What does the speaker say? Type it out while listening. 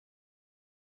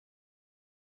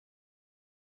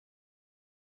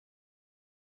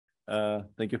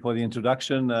Thank you for the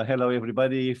introduction. Hello,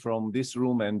 everybody from this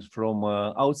room and from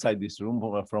outside this room,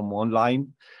 or from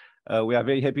online. We are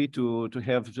very happy to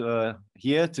have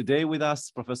here today with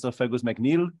us Professor Fergus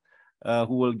McNeill,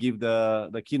 who will give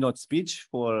the keynote speech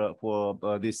for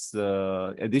this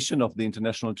edition of the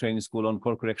International Training School on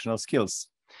Core Correctional Skills.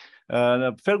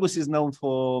 Fergus is known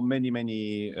for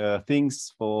many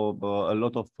things, for a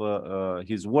lot of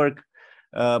his work.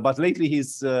 But lately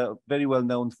he's very well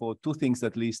known for two things,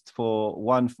 at least. For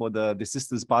one, for the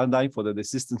desistance paradigm, for the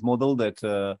desistance model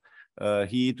that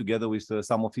he, together with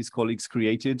some of his colleagues,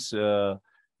 created to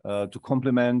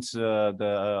complement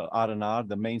the R&R,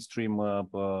 the mainstream,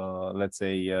 let's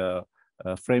say,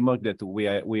 framework that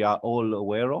we are all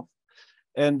aware of.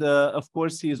 And of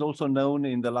course, he is also known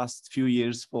in the last few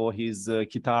years for his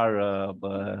guitar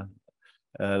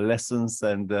lessons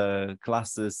and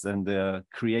classes and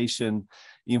creation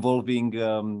involving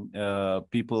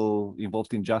people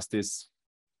involved in justice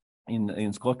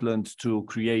in Scotland to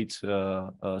create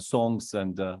songs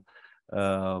and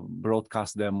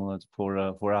broadcast them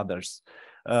for others.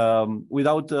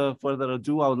 Without further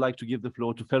ado, I would like to give the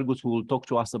floor to Fergus, who will talk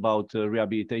to us about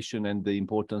rehabilitation and the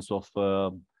importance of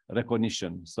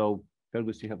recognition. So,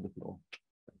 Fergus, you have the floor.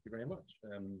 Thank you very much.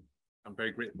 I'm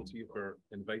very grateful to you for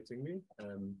inviting me.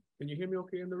 Can you hear me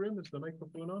okay in the room? Is the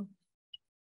microphone on?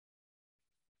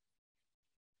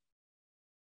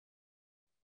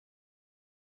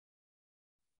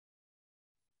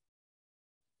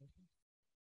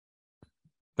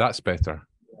 That's better.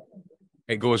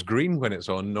 It goes green when it's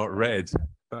on, not red.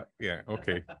 Yeah,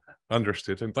 okay.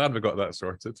 Understood. I'm glad we got that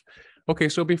sorted. Okay,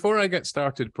 so before I get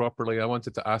started properly, I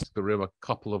wanted to ask the room a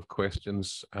couple of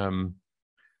questions.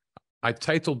 I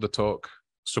titled the talk,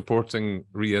 Supporting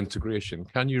Reintegration.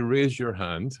 Can you raise your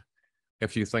hand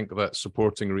if you think that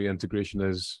supporting reintegration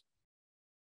is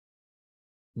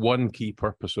one key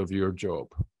purpose of your job?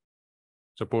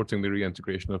 Supporting the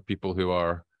reintegration of people who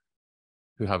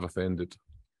have offended.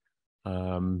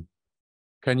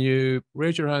 Can you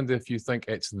raise your hand if you think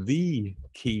it's the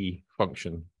key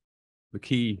function, the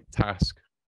key task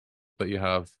that you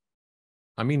have?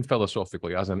 I mean,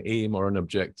 philosophically, as an aim or an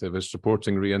objective, is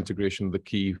supporting reintegration the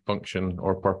key function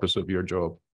or purpose of your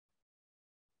job?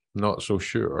 Not so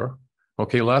sure.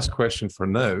 Okay, last question for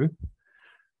now.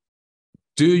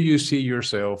 Do you see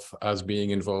yourself as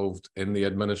being involved in the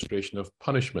administration of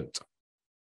punishment?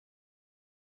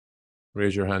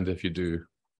 Raise your hand if you do.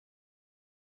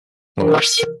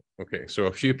 Okay, so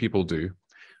a few people do.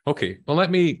 Okay, well, let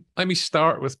me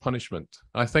start with punishment.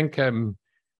 I think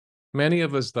many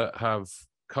of us that have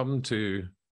come to...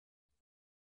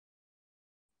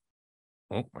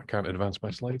 Oh, I can't advance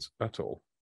my slides at all.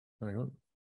 Hang on.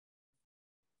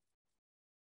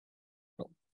 Oh.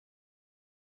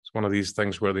 It's one of these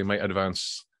things where they might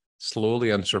advance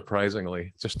slowly and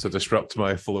surprisingly, just to disrupt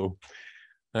my flow.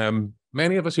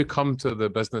 Many of us who come to the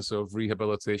business of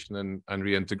rehabilitation and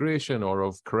reintegration, or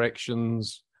of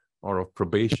corrections, or of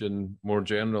probation more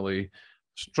generally,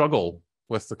 struggle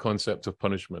with the concept of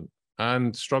punishment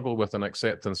and struggle with an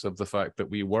acceptance of the fact that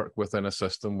we work within a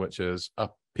system which is a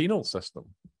penal system.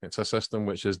 It's a system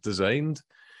which is designed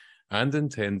and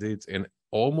intended in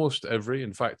almost every,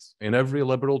 in fact, in every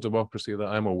liberal democracy that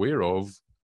I'm aware of,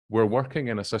 we're working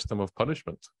in a system of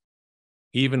punishment,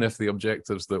 even if the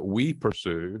objectives that we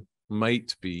pursue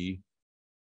might be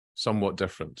somewhat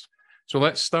different. So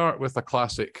let's start with a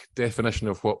classic definition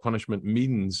of what punishment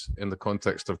means in the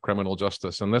context of criminal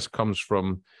justice. And this comes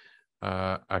from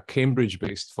a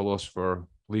Cambridge-based philosopher,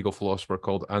 legal philosopher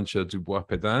called Antje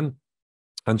Dubois-Pédane.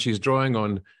 And she's drawing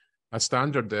on a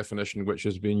standard definition which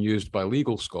has been used by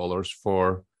legal scholars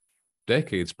for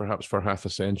decades, perhaps for half a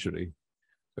century.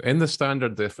 In the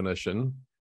standard definition,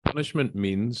 punishment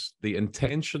means the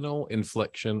intentional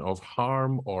infliction of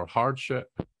harm or hardship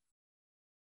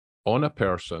on a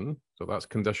person. So that's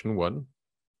condition one.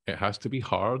 It has to be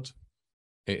hard.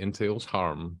 It entails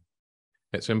harm.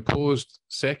 It's imposed,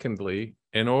 secondly,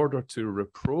 in order to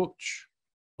reproach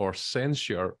or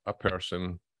censure a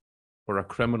person for a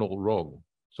criminal wrong.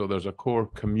 So there's a core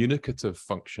communicative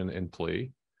function in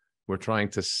play. We're trying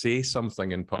to say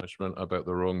something in punishment about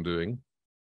the wrongdoing.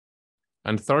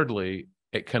 And thirdly,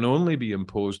 it can only be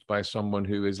imposed by someone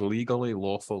who is legally,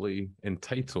 lawfully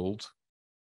entitled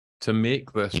to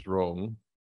make this wrong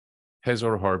his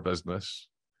or her business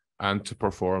and to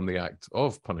perform the act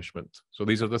of punishment. So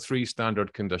these are the three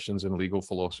standard conditions in legal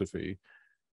philosophy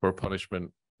for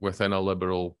punishment within a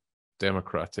liberal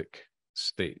democratic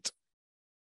state.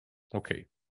 Okay.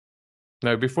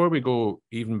 Now, before we go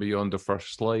even beyond the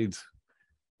first slide,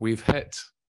 we've hit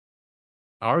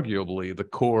arguably the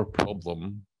core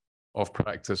problem of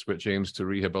practice which aims to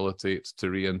rehabilitate, to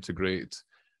reintegrate,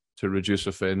 to reduce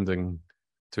offending,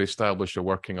 to establish a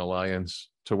working alliance,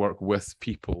 to work with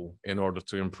people in order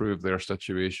to improve their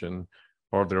situation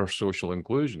or their social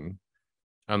inclusion.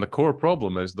 And the core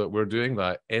problem is that we're doing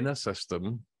that in a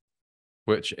system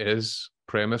which is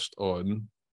premised on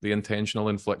the intentional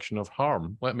infliction of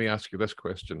harm. Let me ask you this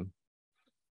question.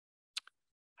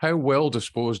 How well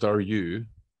disposed are you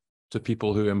to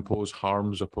people who impose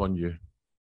harms upon you?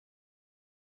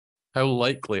 How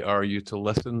likely are you to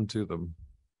listen to them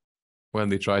when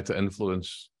they try to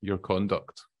influence your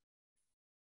conduct?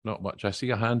 Not much. I see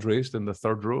a hand raised in the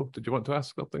third row. Did you want to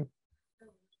ask something?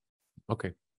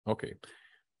 Okay, okay.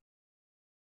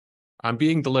 I'm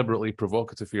being deliberately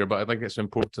provocative here, but I think it's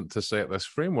important to set this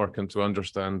framework and to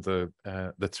understand the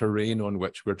terrain on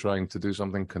which we're trying to do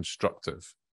something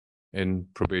constructive in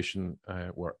probation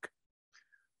work.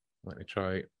 Let me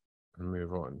try and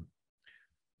move on.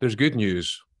 There's good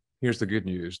news. Here's the good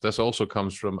news. This also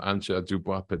comes from Antje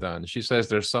Dubois-Pedan. She says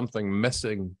there's something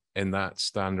missing in that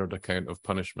standard account of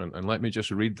punishment. And let me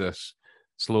just read this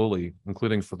slowly,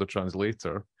 including for the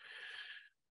translator.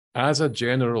 As a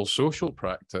general social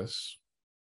practice,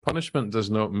 punishment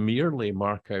does not merely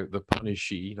mark out the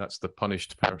punishee, that's the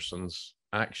punished person's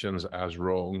actions as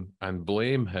wrong, and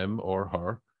blame him or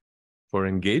her for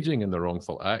engaging in the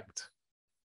wrongful act.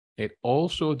 It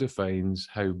also defines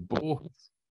how both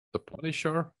the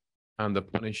punisher and the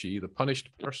punishee, the punished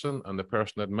person and the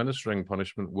person administering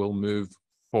punishment, will move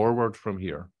forward from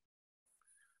here.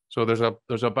 So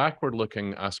there's a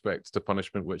backward-looking aspect to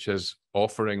punishment, which is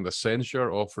offering the censure,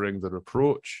 offering the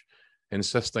reproach,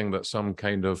 insisting that some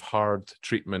kind of hard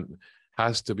treatment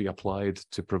has to be applied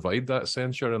to provide that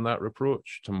censure and that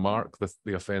reproach, to mark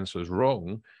the offence as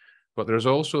wrong. But there's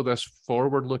also this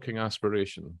forward-looking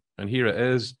aspiration. And here it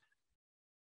is.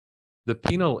 The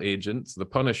penal agent, the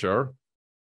punisher,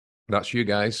 that's you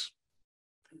guys,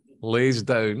 lays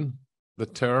down the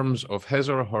terms of his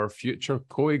or her future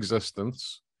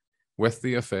coexistence with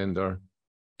the offender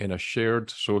in a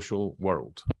shared social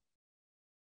world.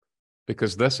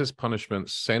 Because this is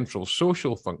punishment's central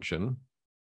social function,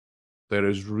 there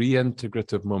is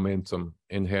reintegrative momentum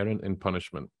inherent in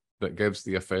punishment that gives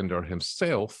the offender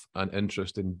himself an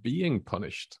interest in being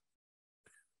punished.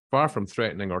 Far from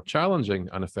threatening or challenging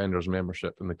an offender's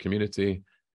membership in the community,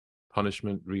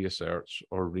 punishment reasserts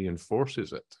or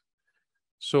reinforces it.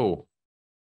 So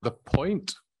the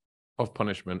point of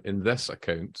punishment in this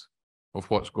account of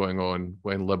what's going on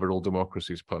when liberal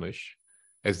democracies punish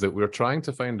is that we're trying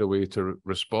to find a way to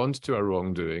respond to a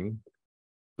wrongdoing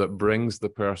that brings the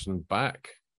person back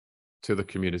to the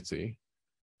community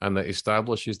and that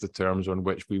establishes the terms on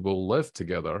which we will live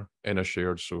together in a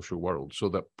shared social world. So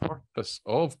the purpose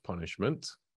of punishment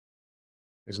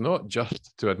is not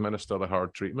just to administer the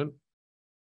hard treatment.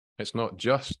 It's not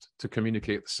just to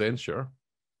communicate the censure.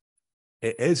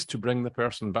 It is to bring the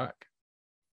person back,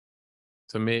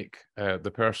 to make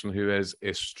the person who is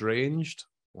estranged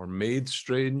or made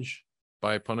strange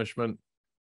by punishment,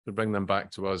 to bring them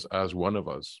back to us as one of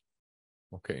us.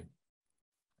 Okay.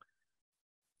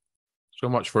 So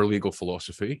much for legal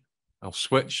philosophy. I'll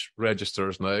switch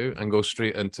registers now and go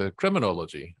straight into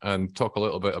criminology and talk a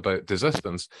little bit about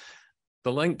desistance.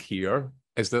 The link here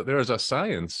is that there is a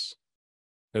science.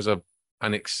 There's an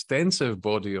extensive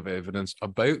body of evidence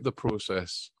about the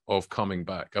process of coming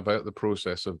back, about the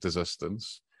process of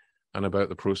desistance, and about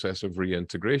the process of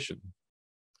reintegration.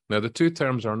 Now, the two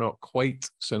terms are not quite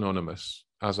synonymous.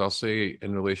 As I'll say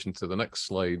in relation to the next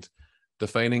slide,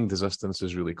 defining desistance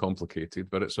is really complicated,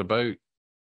 but it's about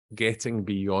getting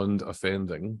beyond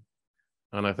offending.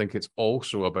 And I think it's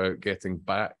also about getting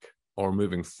back or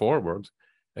moving forward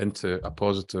into a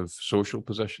positive social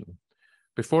position.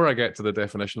 Before I get to the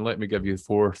definition, let me give you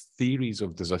 4 theories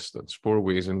of desistance, 4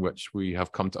 ways in which we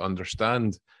have come to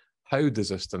understand how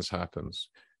desistance happens.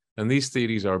 And these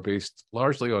theories are based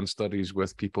largely on studies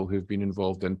with people who've been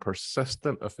involved in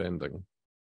persistent offending.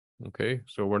 Okay,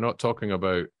 so we're not talking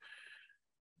about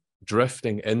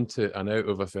drifting into and out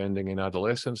of offending in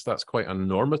adolescence. That's quite a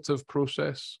normative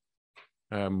process.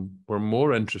 We're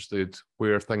more interested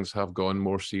where things have gone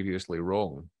more seriously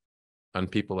wrong and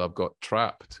people have got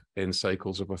trapped in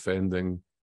cycles of offending,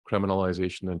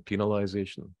 criminalization and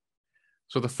penalization.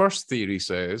 So the first theory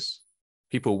says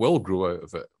people will grow out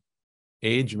of it.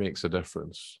 Age makes a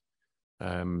difference.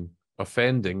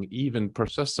 Offending, even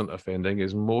persistent offending,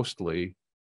 is mostly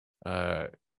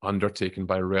undertaken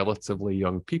by relatively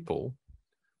young people.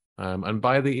 And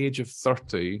by the age of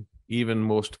 30, even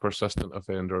most persistent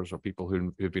offenders or people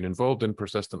who've been involved in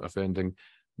persistent offending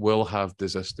will have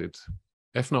desisted.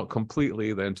 if not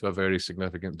completely, then to a very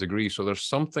significant degree. So there's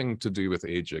something to do with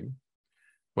aging,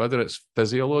 whether it's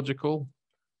physiological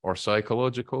or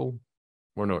psychological,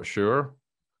 we're not sure.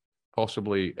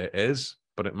 Possibly it is,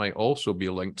 but it might also be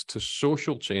linked to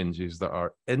social changes that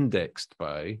are indexed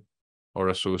by or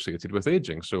associated with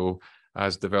aging. So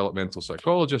as developmental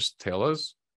psychologists tell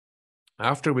us,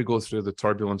 after we go through the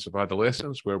turbulence of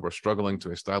adolescence, where we're struggling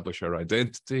to establish our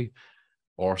identity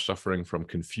or suffering from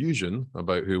confusion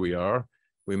about who we are,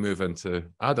 we move into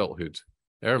adulthood.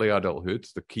 Early adulthood,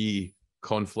 the key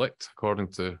conflict, according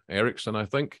to Erickson, I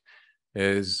think,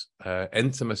 is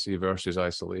intimacy versus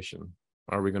isolation.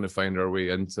 Are we going to find our way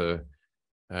into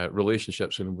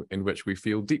relationships in which we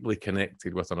feel deeply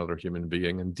connected with another human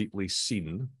being and deeply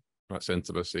seen? That's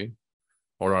intimacy.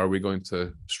 Or are we going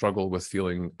to struggle with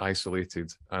feeling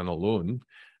isolated and alone?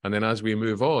 And then as we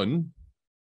move on,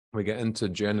 we get into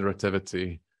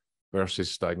generativity versus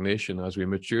stagnation. As we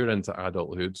mature into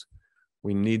adulthood,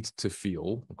 we need to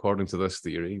feel, according to this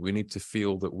theory, we need to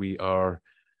feel that we are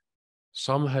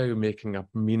somehow making a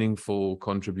meaningful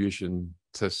contribution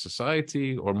to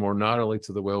society, or more narrowly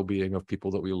to the well-being of people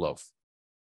that we love.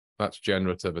 That's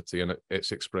generativity, and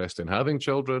it's expressed in having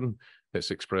children,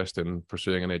 it's expressed in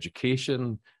pursuing an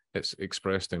education, it's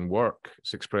expressed in work,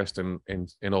 it's expressed in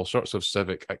all sorts of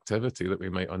civic activity that we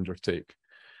might undertake.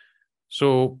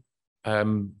 So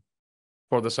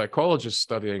for the psychologists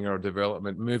studying our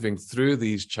development, moving through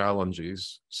these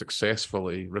challenges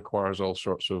successfully requires all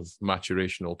sorts of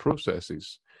maturational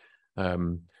processes.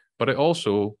 But it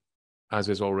also, as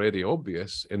is already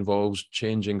obvious, involves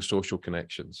changing social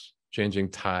connections, changing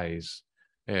ties.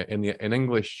 In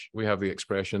English, we have the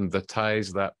expression, the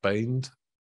ties that bind,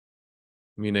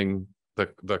 meaning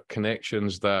the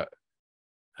connections that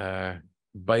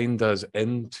bind us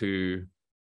into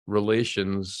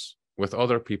relations with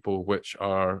other people which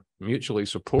are mutually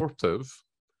supportive,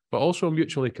 but also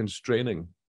mutually constraining.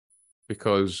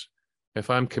 Because if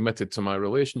I'm committed to my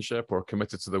relationship or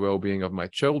committed to the well-being of my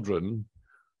children,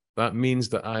 that means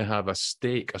that I have a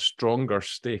stake, a stronger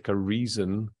stake, a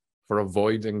reason for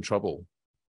avoiding trouble,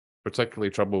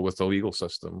 particularly trouble with the legal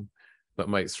system that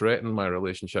might threaten my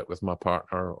relationship with my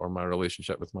partner or my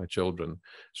relationship with my children.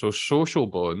 So social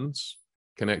bonds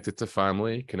connected to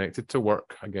family, connected to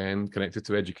work, again, connected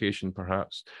to education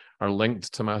perhaps, are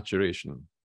linked to maturation.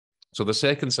 So the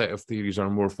second set of theories are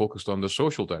more focused on the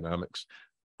social dynamics,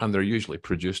 and they're usually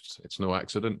produced, it's no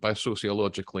accident, by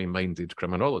sociologically minded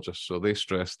criminologists. So they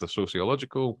stress the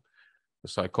sociological, the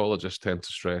psychologists tend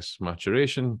to stress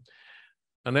maturation.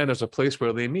 And then there's a place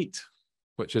where they meet,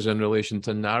 which is in relation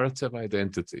to narrative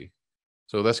identity.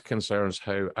 So this concerns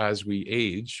how, as we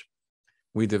age,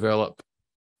 we develop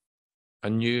a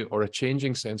new or a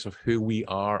changing sense of who we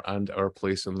are and our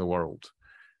place in the world.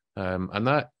 And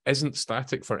that isn't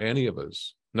static for any of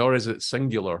us, nor is it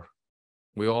singular.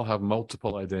 We all have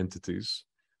multiple identities,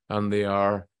 and they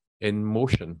are in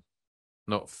motion,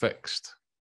 not fixed.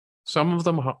 Some of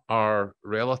them are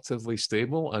relatively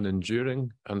stable and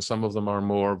enduring, and some of them are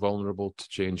more vulnerable to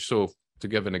change. So to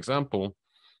give an example,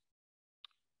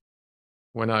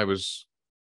 when I was,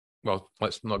 well,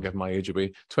 let's not give my age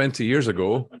away, 20 years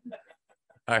ago,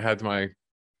 I had my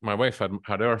wife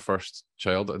had our first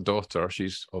child, a daughter.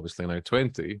 She's obviously now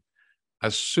 20.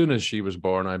 As soon as she was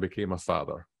born, I became a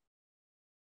father.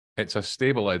 It's a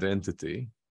stable identity.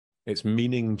 Its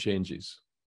meaning changes.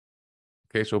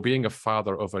 Okay, so being a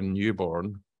father of a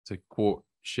newborn, to quote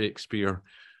Shakespeare,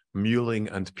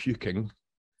 mewling and puking,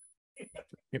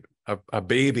 a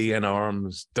baby in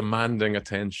arms demanding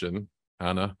attention,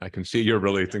 Anna, I can see you're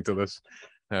relating to this,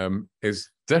 is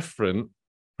different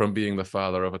from being the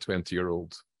father of a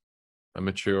 20-year-old, a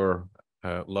mature,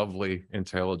 lovely,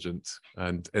 intelligent,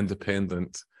 and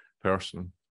independent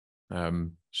person,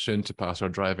 soon to pass her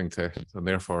driving test and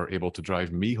therefore able to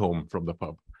drive me home from the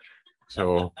pub.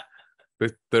 So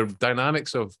the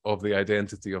dynamics of the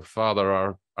identity of father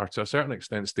are to a certain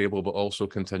extent stable, but also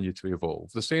continue to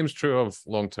evolve. The same is true of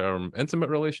long-term intimate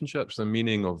relationships. The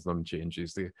meaning of them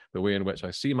changes. The way in which I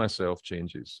see myself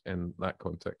changes in that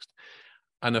context.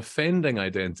 An offending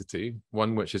identity,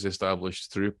 one which is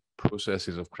established through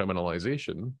processes of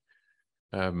criminalization,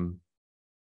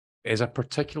 is a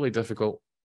particularly difficult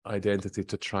identity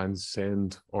to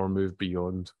transcend or move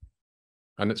beyond.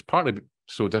 And it's partly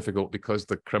so difficult because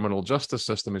the criminal justice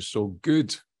system is so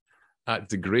good at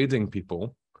degrading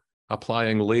people,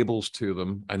 applying labels to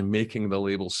them and making the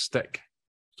labels stick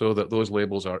so that those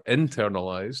labels are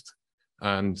internalized.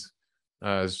 And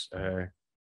as,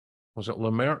 was it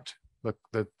Lemert,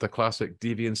 the classic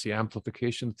deviancy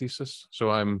amplification thesis? So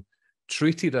I'm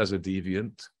treated as a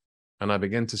deviant and I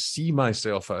begin to see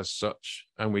myself as such,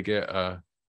 and we get a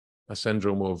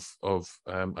syndrome of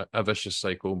a vicious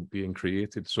cycle being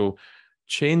created. So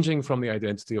changing from the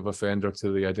identity of offender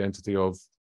to the identity of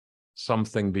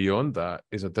something beyond that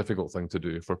is a difficult thing to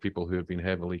do for people who have been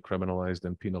heavily criminalized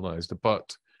and penalized,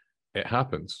 but it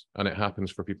happens, and it happens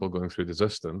for people going through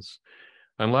desistance.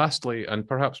 And lastly, and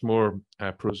perhaps more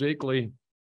prosaically,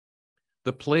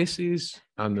 the places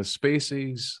and the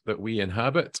spaces that we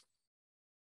inhabit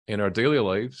in our daily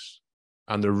lives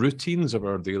and the routines of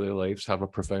our daily lives have a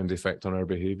profound effect on our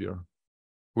behavior.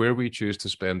 Where we choose to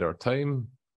spend our time,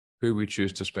 who we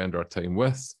choose to spend our time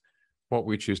with, what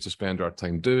we choose to spend our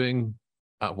time doing,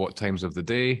 at what times of the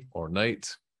day or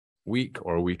night, week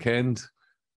or weekend,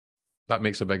 that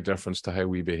makes a big difference to how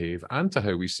we behave and to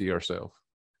how we see ourselves.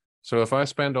 So if I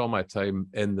spend all my time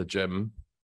in the gym,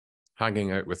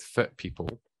 hanging out with fit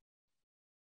people,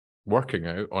 working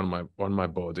out on my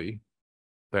body,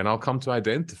 then I'll come to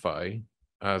identify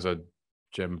as a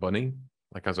gym bunny,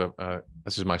 like as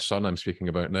this is my son I'm speaking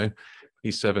about now.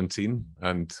 He's 17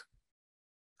 and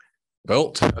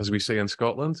built, as we say in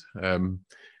Scotland.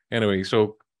 Anyway,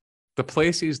 so the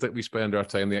places that we spend our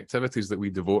time, the activities that we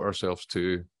devote ourselves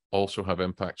to also have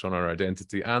impacts on our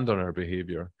identity and on our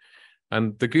behavior.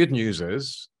 And the good news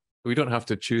is we don't have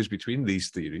to choose between these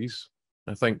theories.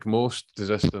 I think most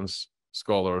desistance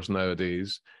scholars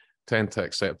nowadays tend to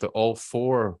accept that all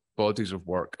four bodies of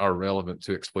work are relevant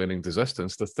to explaining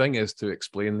desistance. The thing is to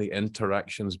explain the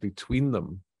interactions between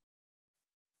them.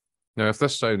 Now, if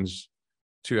this sounds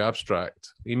too abstract,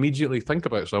 immediately think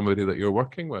about somebody that you're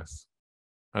working with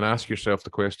and ask yourself the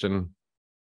question,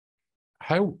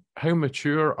 how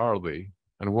mature are they,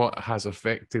 and what has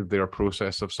affected their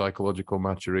process of psychological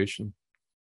maturation?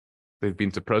 They've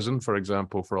been to prison, for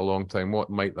example, for a long time.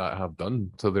 What might that have done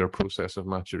to their process of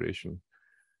maturation?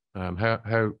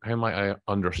 How might I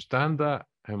understand that?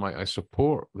 How might I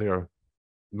support their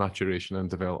maturation and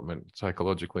development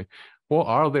psychologically? What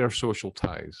are their social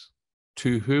ties?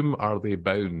 To whom are they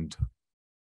bound?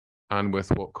 And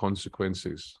with what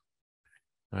consequences?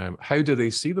 How do they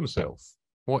see themselves?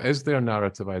 What is their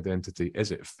narrative identity?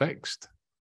 Is it fixed?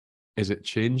 Is it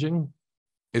changing?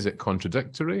 Is it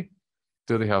contradictory?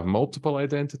 Do they have multiple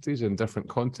identities in different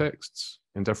contexts,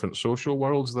 in different social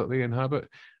worlds that they inhabit?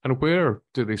 And where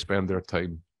do they spend their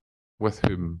time? With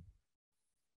whom?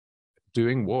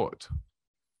 Doing what?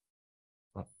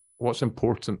 What's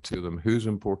important to them? Who's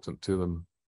important to them?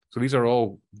 So these are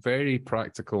all very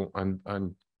practical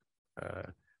and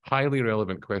highly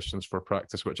relevant questions for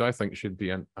practice, which I think should be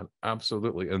an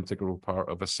absolutely integral part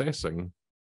of assessing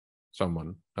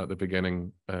someone at the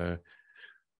beginning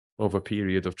of a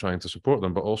period of trying to support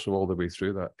them, but also all the way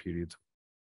through that period.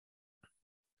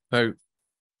 Now,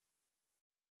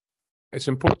 it's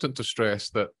important to stress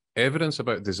that evidence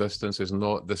about desistance is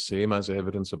not the same as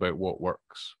evidence about what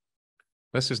works.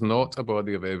 This is not a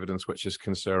body of evidence which is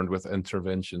concerned with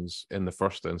interventions in the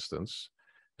first instance.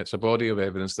 It's a body of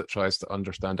evidence that tries to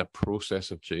understand a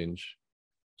process of change.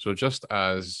 So just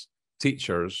as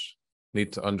teachers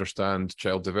need to understand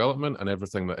child development and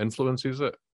everything that influences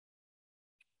it,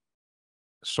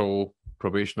 so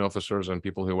probation officers and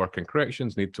people who work in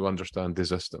corrections need to understand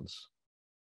desistance.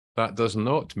 That does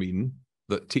not mean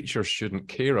that teachers shouldn't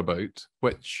care about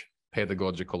which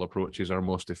pedagogical approaches are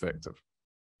most effective.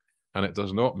 And it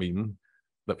does not mean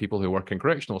that people who work in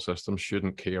correctional systems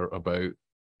shouldn't care about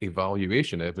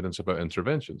evaluation evidence about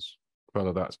interventions,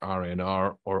 whether that's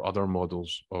RNR or other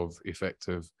models of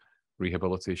effective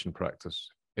rehabilitation practice.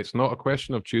 It's not a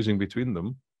question of choosing between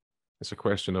them. It's a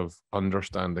question of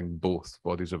understanding both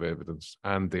bodies of evidence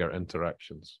and their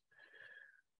interactions.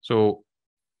 So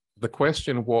the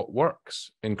question, what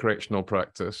works in correctional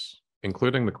practice,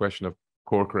 including the question of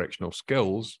core correctional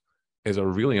skills, is a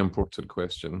really important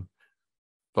question.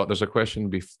 But there's a question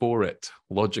before it,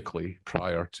 logically,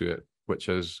 prior to it, which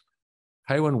is,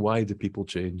 how and why do people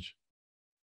change?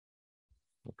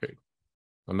 Okay.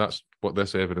 And that's what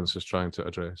this evidence is trying to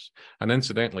address. And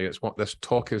incidentally, it's what this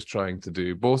talk is trying to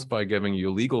do, both by giving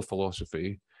you legal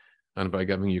philosophy and by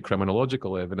giving you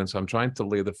criminological evidence. I'm trying to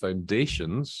lay the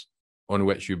foundations on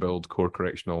which you build core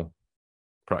correctional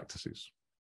practices.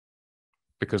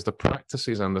 Because the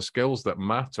practices and the skills that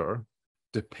matter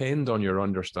depend on your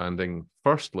understanding,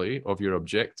 firstly, of your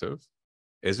objective.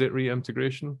 Is it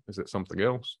reintegration? Is it something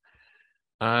else?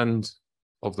 And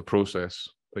of the process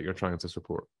that you're trying to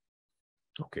support.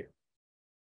 Okay.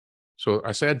 So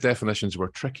I said definitions were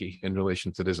tricky in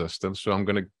relation to desistance. So I'm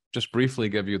going to just briefly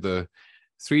give you the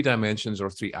 3 dimensions or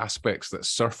 3 aspects that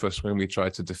surface when we try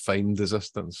to define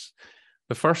desistance.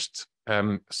 The first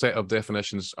set of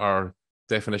definitions are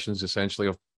definitions essentially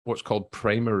of what's called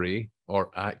primary or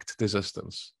act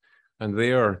desistance. And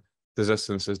there,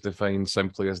 desistance is defined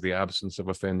simply as the absence of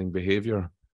offending behavior.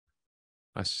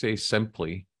 I say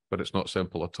simply, but it's not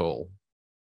simple at all.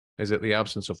 Is it the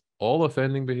absence of all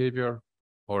offending behavior,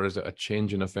 or is it a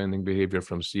change in offending behavior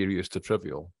from serious to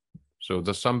trivial? So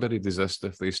does somebody desist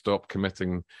if they stop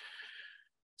committing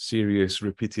serious,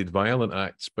 repeated violent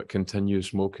acts, but continue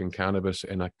smoking cannabis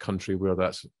in a country where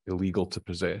that's illegal to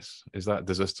possess? Is that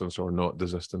desistance or not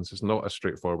desistance? It's not a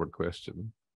straightforward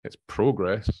question. It's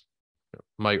progress. It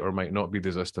might or might not be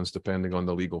desistance depending on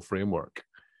the legal framework.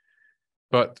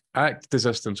 But act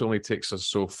desistance only takes us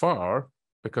so far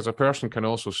because a person can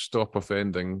also stop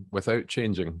offending without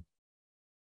changing.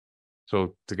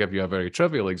 So to give you a very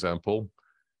trivial example,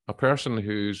 a person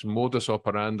whose modus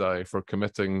operandi for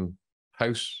committing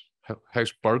house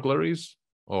burglaries,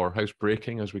 or house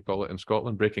breaking as we call it in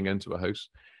Scotland, breaking into a house,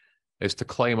 is to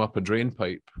climb up a drain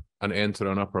pipe and enter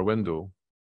an upper window.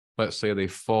 Let's say they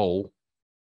fall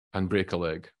and break a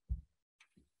leg,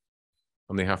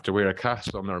 and they have to wear a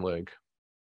cast on their leg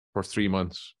for 3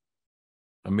 months.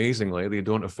 Amazingly, they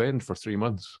don't offend for 3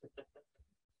 months.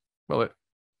 Well,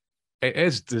 it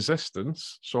is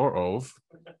desistance, sort of,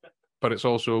 but it's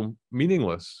also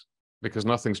meaningless because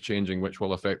nothing's changing which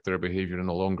will affect their behavior in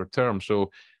the longer term. So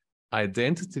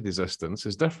identity desistance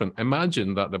is different.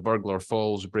 Imagine that the burglar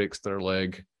falls, breaks their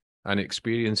leg, and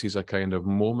experiences a kind of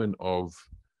moment of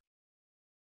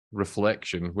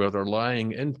reflection where they're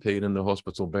lying in pain in the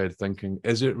hospital bed thinking,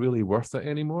 is it really worth it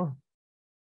anymore?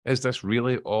 Is this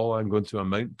really all I'm going to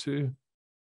amount to?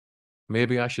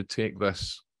 Maybe I should take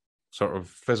this sort of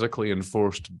physically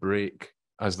enforced break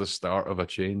as the start of a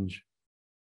change.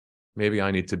 Maybe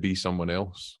I need to be someone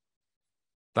else.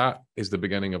 That is the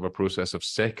beginning of a process of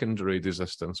secondary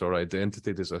desistance or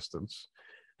identity desistance.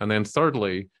 And then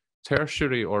thirdly,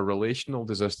 tertiary or relational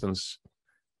desistance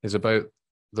is about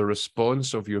the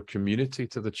response of your community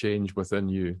to the change within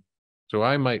you. So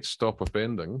I might stop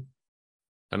offending,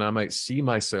 and I might see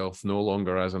myself no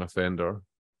longer as an offender,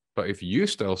 but if you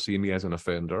still see me as an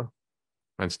offender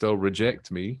and still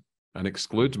reject me and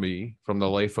exclude me from the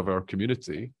life of our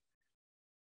community,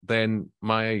 then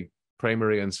my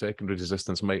primary and secondary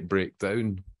desistance might break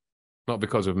down, not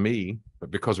because of me,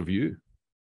 but because of you.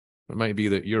 It might be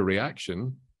that your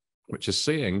reaction, which is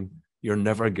saying, you're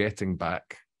never getting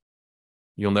back,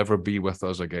 you'll never be with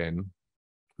us again,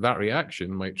 that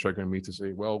reaction might trigger me to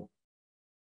say, well,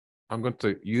 I'm going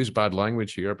to use bad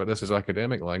language here, but this is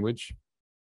academic language.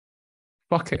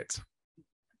 Fuck it,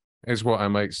 is what I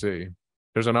might say.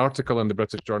 There's an article in the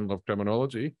British Journal of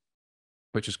Criminology,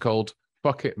 which is called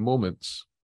Fuck It Moments.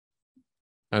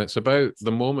 And it's about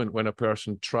the moment when a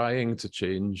person trying to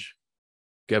change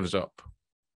gives up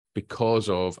because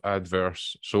of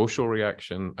adverse social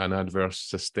reaction and adverse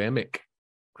systemic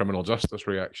criminal justice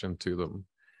reaction to them.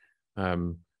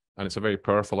 And it's a very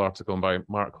powerful article by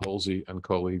Mark Halsey and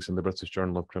colleagues in the British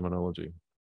Journal of Criminology.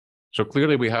 So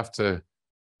clearly we have to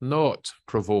not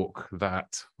provoke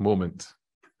that moment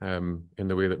in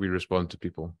the way that we respond to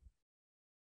people.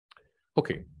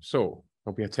 Okay, so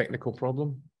there'll be a technical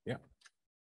problem. Yeah.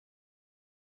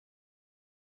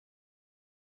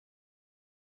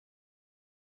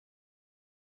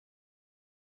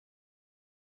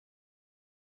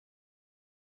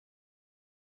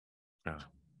 Ah.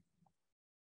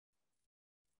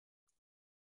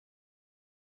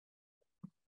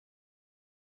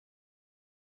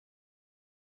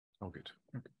 Oh, good.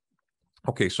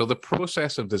 Okay, so the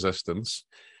process of desistance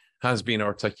has been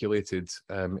articulated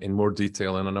in more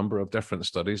detail in a number of different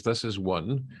studies. This is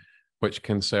one which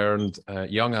concerned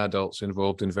young adults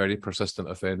involved in very persistent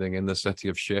offending in the city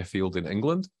of Sheffield in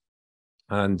England.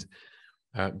 And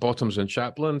Bottoms and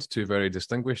Chapland, two very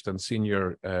distinguished and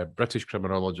senior British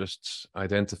criminologists,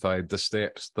 identified the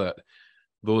steps that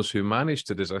those who managed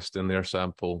to desist in their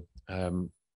sample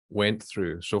went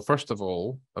through. So first of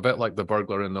all, a bit like the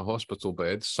burglar in the hospital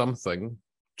bed, something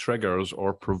triggers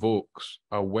or provokes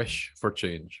a wish for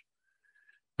change.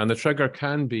 And the trigger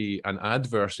can be an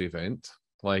adverse event,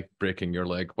 like breaking your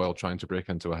leg while trying to break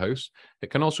into a house. It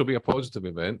can also be a positive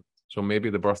event. So maybe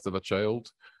the birth of a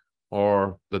child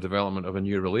or the development of a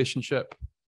new relationship.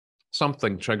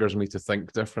 Something triggers me to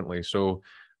think differently. So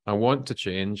I want to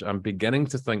change. I'm beginning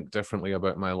to think differently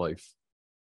about my life.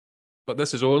 But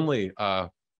this is only a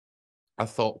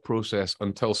thought process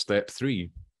until step 3,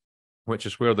 which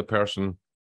is where the person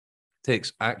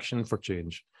takes action for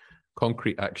change,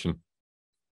 concrete action.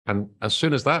 And as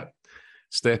soon as that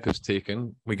step is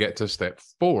taken, we get to step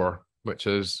 4, which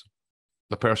is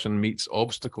the person meets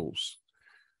obstacles.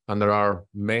 And there are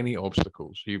many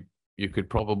obstacles. You you could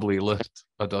probably list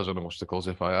a dozen obstacles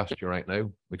if I asked you right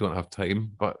now. We don't have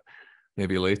time, but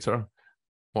maybe later.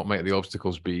 What might the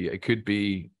obstacles be? It could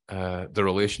be the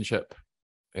relationship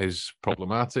is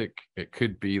problematic. It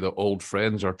could be that old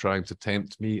friends are trying to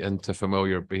tempt me into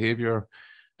familiar behavior.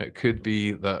 It could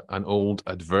be that an old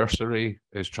adversary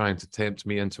is trying to tempt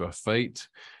me into a fight.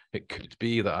 It could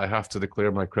be that I have to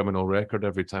declare my criminal record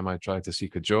every time I try to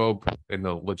seek a job in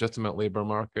the legitimate labour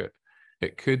market.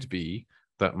 It could be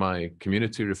that my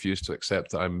community refused to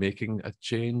accept that I'm making a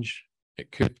change.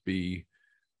 It could be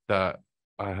that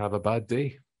I have a bad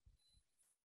day.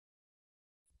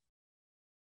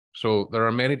 So there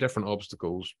are many different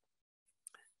obstacles.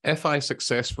 If I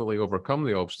successfully overcome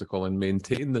the obstacle and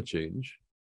maintain the change,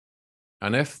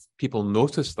 and if people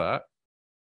notice that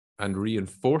and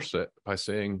reinforce it by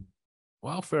saying,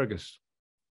 wow, Fergus,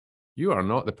 you are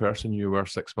not the person you were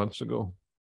 6 months ago.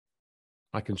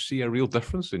 I can see a real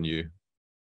difference in you.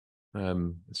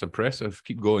 It's impressive.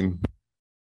 Keep going.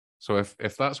 So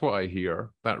if that's what I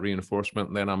hear, that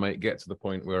reinforcement, then I might get to the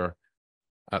point where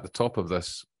at the top of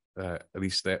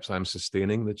these steps, I'm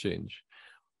sustaining the change.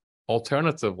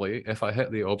 Alternatively, if I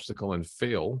hit the obstacle and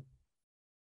fail,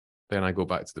 then I go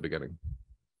back to the beginning.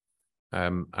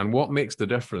 And what makes the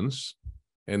difference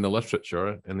in the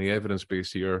literature, in the evidence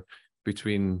base here,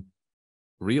 between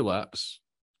relapse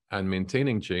and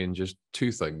maintaining change is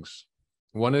two things.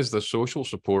 One is the social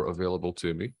support available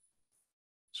to me.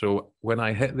 So when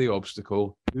I hit the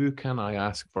obstacle, who can I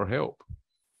ask for help?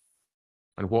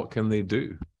 And what can they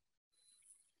do?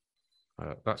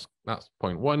 That's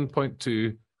point one. Point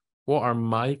two, what are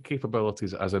my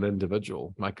capabilities as an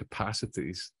individual, my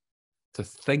capacities to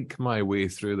think my way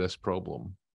through this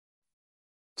problem,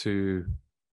 to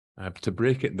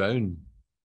break it down,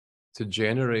 to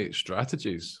generate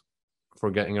strategies for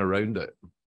getting around it,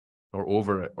 or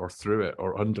over it, or through it,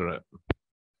 or under it.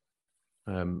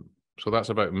 So that's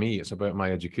about me. It's about my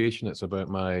education. It's about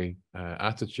my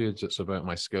attitudes. It's about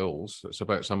my skills. It's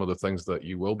about some of the things that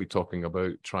you will be talking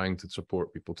about, trying to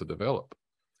support people to develop.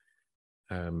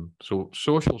 So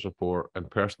social support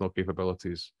and personal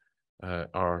capabilities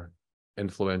are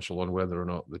influential on whether or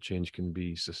not the change can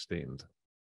be sustained.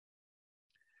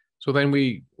 So then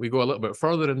we go a little bit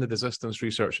further in the desistance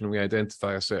research and we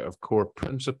identify a set of core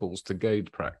principles to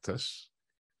guide practice.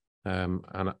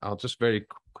 And I'll just very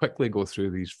quickly go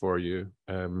through these for you.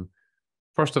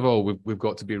 First of all, we've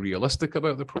got to be realistic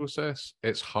about the process.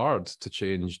 It's hard to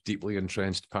change deeply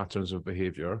entrenched patterns of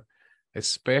behavior,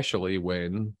 especially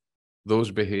when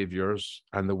those behaviors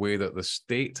and the way that the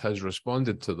state has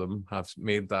responded to them have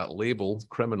made that label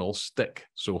criminal stick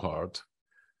so hard.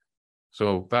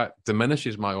 So that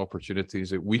diminishes my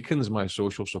opportunities, it weakens my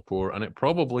social support, and it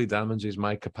probably damages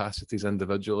my capacities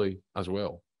individually as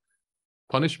well.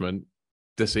 Punishment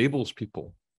disables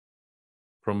people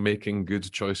from making good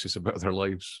choices about their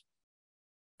lives,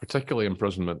 particularly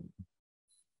imprisonment.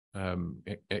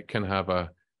 It can have an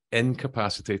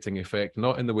incapacitating effect,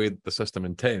 not in the way the system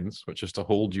intends, which is to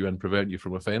hold you and prevent you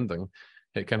from offending.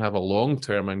 It can have a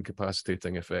long-term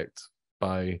incapacitating effect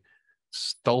by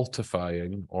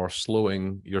stultifying or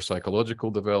slowing your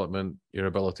psychological development, your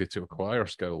ability to acquire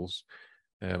skills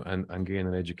and gain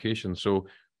an education. So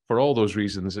for all those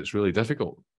reasons, it's really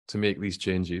difficult to make these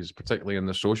changes, particularly in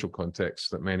the social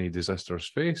context that many desisters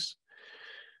face.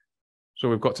 So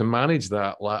we've got to manage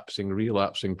that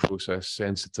relapsing process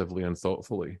sensitively and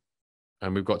thoughtfully.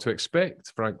 And we've got to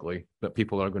expect, frankly, that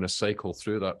people are going to cycle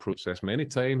through that process many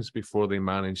times before they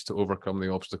manage to overcome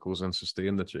the obstacles and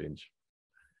sustain the change.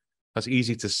 That's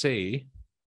easy to say.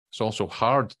 It's also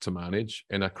hard to manage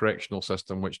in a correctional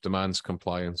system which demands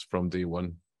compliance from day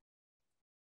one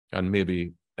and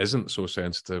maybe isn't so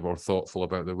sensitive or thoughtful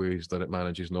about the ways that it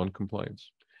manages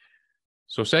non-compliance.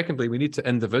 So secondly, we need to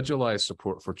individualize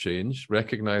support for change,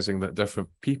 recognizing that different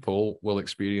people will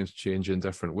experience change in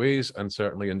different ways and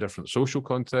certainly in different social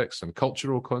contexts and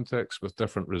cultural contexts with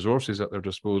different resources at their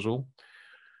disposal.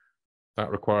 That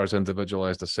requires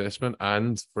individualized assessment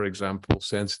and, for example,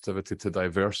 sensitivity to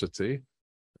diversity,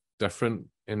 different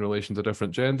in relation to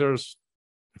different genders,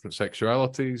 different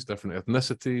sexualities, different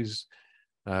ethnicities,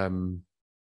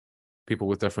 people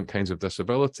with different kinds of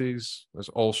disabilities. There's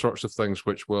all sorts of things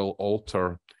which will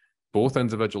alter both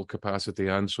individual capacity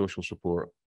and social support.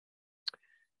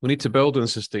 We need to build and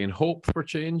sustain hope for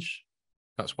change.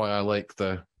 That's why I like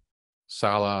the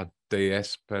sala de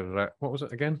espera. What was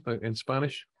it again in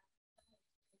Spanish?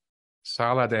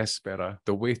 Sala de espera,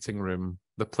 the waiting room,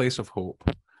 the place of hope.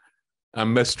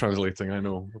 I'm mistranslating, I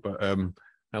know, but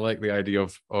I like the idea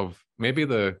of maybe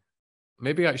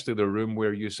actually the room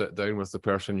where you sit down with the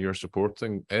person you're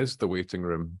supporting is the waiting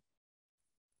room.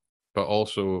 but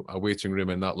also a waiting room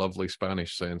in that lovely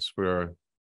Spanish sense where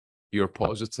you're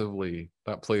positively,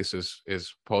 that place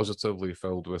is positively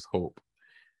filled with hope.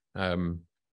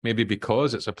 Maybe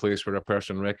because it's a place where a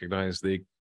person recognizes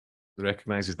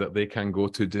that they can go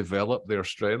to develop their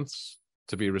strengths,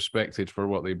 to be respected for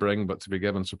what they bring, but to be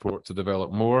given support to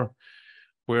develop more,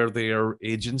 where their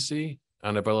agency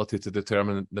and ability to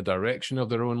determine the direction of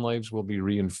their own lives will be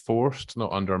reinforced,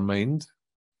 not undermined,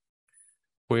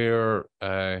 where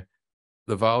the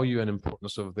value and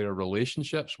importance of their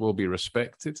relationships will be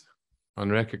respected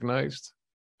and recognized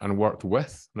and worked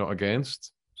with, not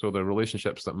against. So the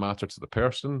relationships that matter to the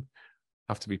person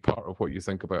have to be part of what you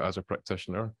think about as a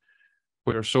practitioner,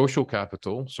 where social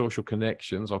capital, social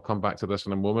connections, I'll come back to this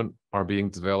in a moment, are being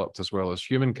developed as well as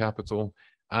human capital,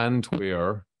 and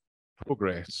where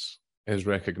progress is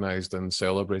recognized and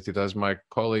celebrated. As my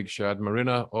colleague Shad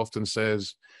Marina often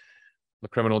says, the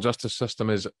criminal justice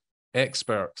system is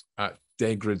expert at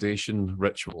degradation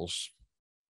rituals.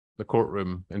 The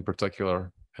courtroom in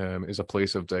particular is a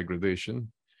place of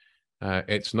degradation.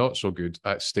 It's not so good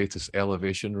at status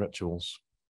elevation rituals.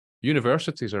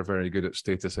 Universities are very good at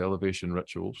status elevation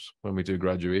rituals when we do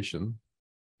graduation.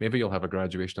 Maybe you'll have a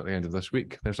graduation at the end of this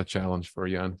week. There's a challenge for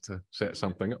Jan to set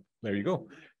something up. There you go.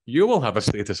 You will have a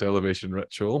status elevation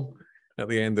ritual at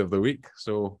the end of the week.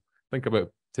 So think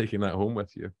about taking that home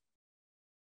with you.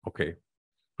 Okay.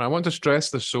 I want to stress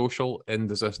the social in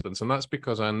desistance, and that's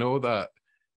because I know that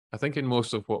I think in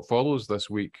most of what follows this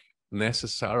week,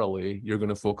 necessarily you're going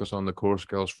to focus on the core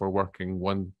skills for working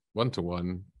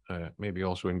one-to-one, maybe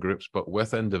also in groups, but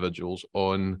with individuals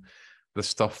on the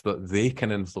stuff that they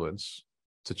can influence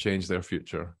to change their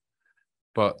future.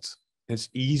 But it's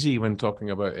easy when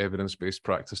talking about evidence-based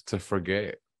practice to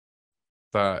forget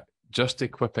that just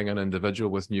equipping an individual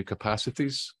with new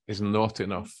capacities is not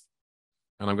enough.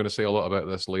 And I'm going to say a lot about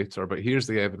this later, but here's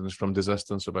the evidence from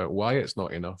desistance about why it's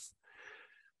not enough.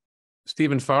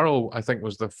 Stephen Farrell, I think,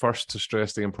 was the first to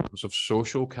stress the importance of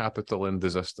social capital in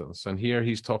desistance. And here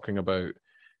he's talking about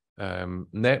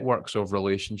networks of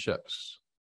relationships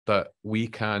that we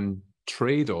can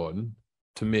trade on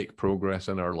to make progress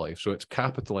in our life. So it's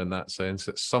capital in that sense.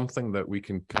 It's something that we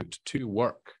can put to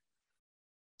work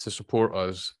to support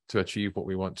us to achieve what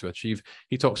we want to achieve.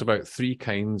 He talks about three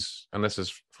kinds, and this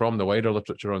is from the wider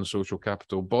literature on social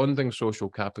capital. Bonding social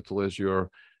capital is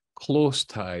your close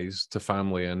ties to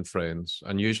family and friends,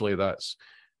 and usually that's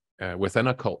within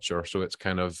a culture, so it's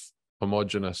kind of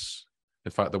homogenous.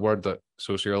 In fact, the word that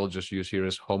sociologists use here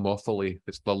is homophily.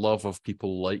 It's the love of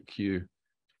people like you.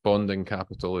 Bonding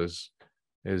capital is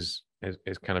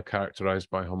kind of characterized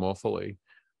by homophily.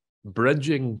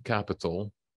 Bridging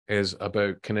capital is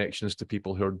about connections to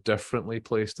people who are differently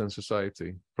placed in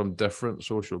society, from different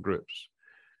social groups,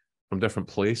 from different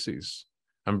places.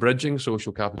 And bridging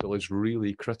social capital is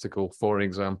really critical, for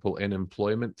example, in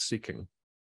employment seeking.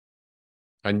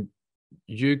 And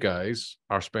you guys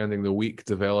are spending the week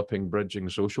developing bridging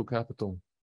social capital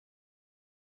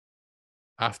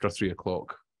after 3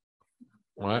 o'clock,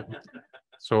 right?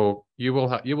 So you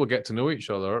will get to know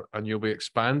each other, and you'll be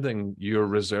expanding your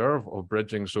reserve of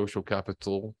bridging social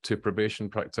capital to probation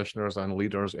practitioners and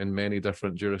leaders in many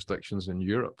different jurisdictions in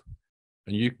Europe.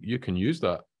 And you can use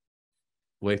that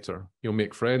later. You'll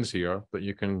make friends here that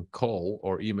you can call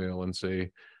or email and say,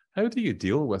 how do you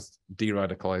deal with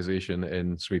de-radicalization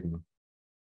in Sweden?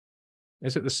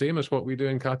 Is it the same as what we do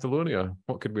in Catalonia?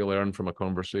 What could we learn from a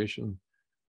conversation?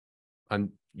 And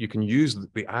you can use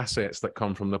the assets that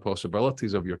come from the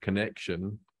possibilities of your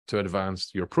connection to advance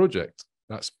your project.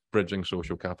 That's bridging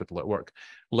social capital at work.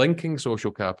 Linking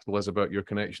social capital is about your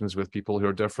connections with people who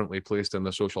are differently placed in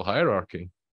the social hierarchy.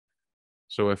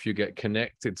 So if you get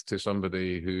connected to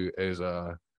somebody who is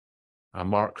a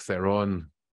Mark Theron,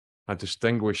 a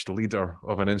distinguished leader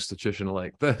of an institution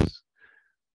like this,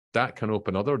 that can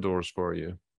open other doors for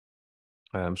you.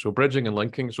 So bridging and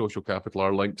linking social capital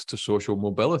are linked to social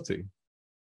mobility,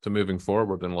 to moving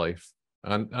forward in life,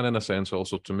 and in a sense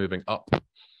also to moving up.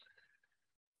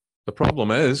 The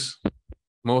problem is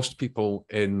most people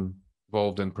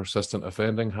involved in persistent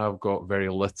offending have got very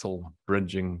little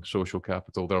bridging social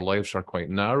capital. Their lives are quite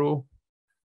narrow.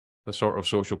 The sort of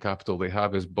social capital they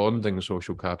have is bonding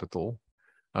social capital,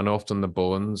 and often the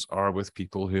bonds are with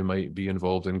people who might be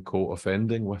involved in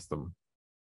co-offending with them.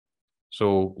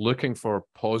 So looking for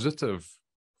positive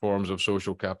forms of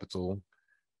social capital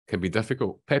can be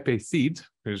difficult. Pepe Cid,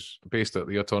 who's based at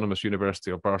the Autonomous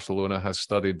University of Barcelona, has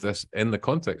studied this in the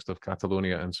context of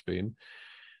Catalonia and Spain.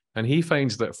 And he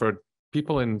finds that for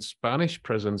people in Spanish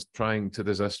prisons trying to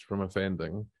desist from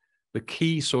offending, the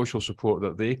key social support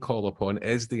that they call upon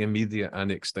is the immediate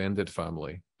and extended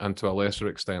family, and to a lesser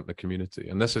extent, the community.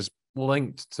 And this is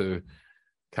linked to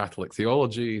Catholic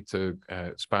theology, to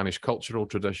Spanish cultural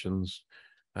traditions.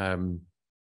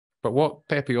 But what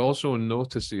Pepe also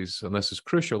notices, and this is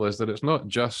crucial, is that it's not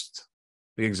just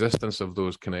the existence of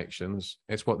those connections,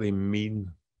 it's what they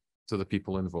mean to the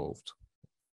people involved.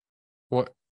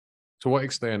 To what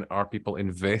extent are people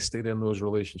invested in those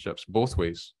relationships, both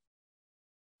ways?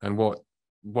 And what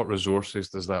resources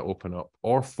does that open up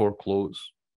or foreclose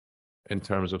in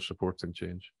terms of supporting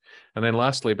change? And then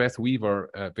lastly, Beth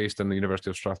Weaver, based in the University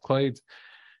of Strathclyde,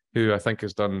 who I think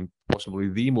has done possibly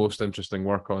the most interesting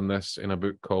work on this in a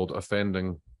book called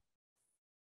Offending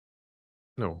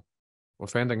and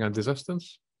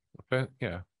Desistance?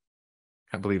 Yeah,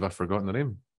 can't believe I've forgotten the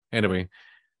name. Anyway,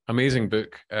 amazing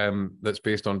book that's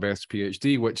based on Beth's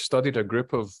PhD, which studied a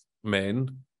group of men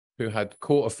who had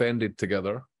co-offended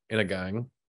together in a gang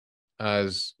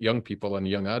as young people and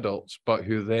young adults, but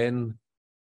who then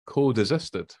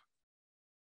co-desisted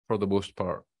for the most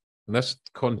part. And this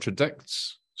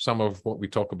contradicts some of what we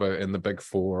talk about in the Big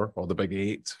Four or the Big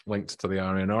Eight linked to the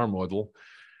RNR model.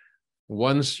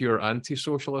 Once your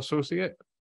antisocial associate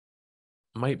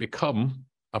might become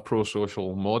a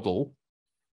pro-social model,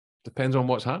 depends on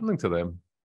what's happening to them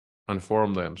and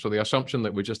form them. So the assumption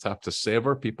that we just have to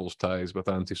sever people's ties with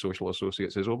antisocial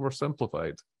associates is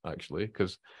oversimplified, actually,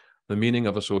 because the meaning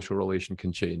of a social relation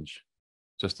can change,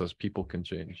 just as people can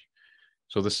change.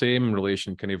 So the same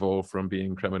relation can evolve from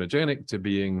being criminogenic to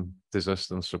being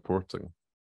desistance supporting.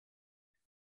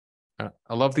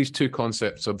 I love these two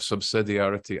concepts of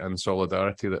subsidiarity and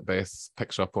solidarity that Beth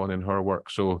picks up on in her work.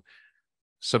 So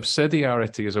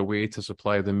subsidiarity is a way to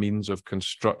supply the means of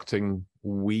constructing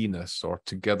we-ness or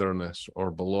togetherness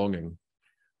or belonging,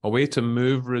 a way to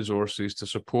move resources to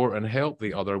support and help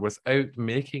the other without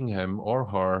making him or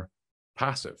her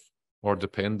passive or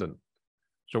dependent.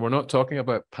 So we're not talking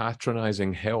about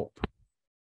patronizing help.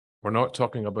 We're not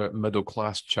talking about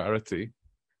middle-class charity.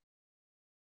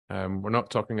 We're not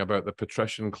talking about the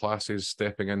patrician classes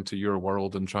stepping into your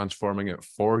world and transforming it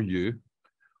for you.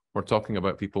 We're talking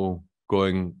about people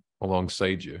going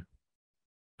alongside you.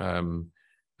 And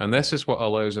this is what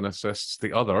allows and assists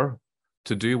the other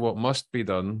to do what must be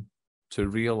done to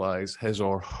realize his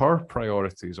or her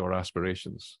priorities or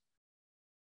aspirations.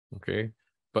 Okay,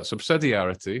 but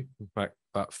subsidiarity, in fact,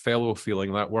 that fellow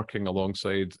feeling, that working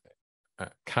alongside,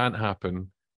 can't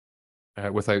happen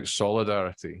without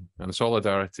solidarity. And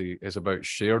solidarity is about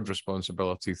shared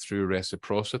responsibility through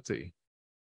reciprocity.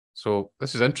 So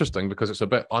this is interesting because it's a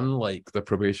bit unlike the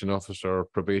probation officer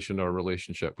probationer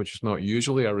relationship, which is not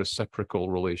usually a reciprocal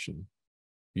relation.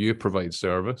 You provide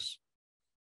service.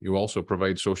 You also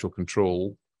provide social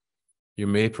control. You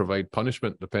may provide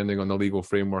punishment depending on the legal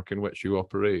framework in which you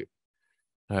operate.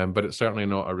 But it's certainly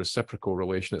not a reciprocal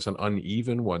relation. It's an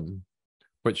uneven one,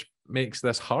 which makes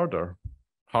this harder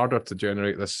to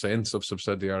generate this sense of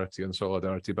subsidiarity and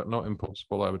solidarity, but not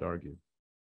impossible, I would argue.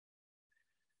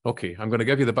 Okay, I'm going to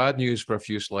give you the bad news for a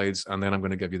few slides, and then I'm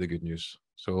going to give you the good news.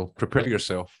 So prepare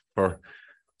yourself for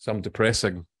some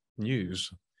depressing news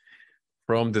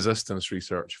from desistance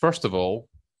research. First of all,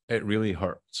 it really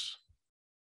hurts,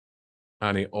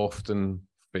 and it often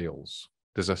fails.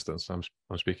 Desistance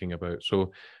I'm speaking about.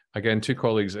 So again, two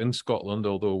colleagues in Scotland,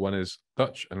 although one is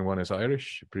Dutch and one is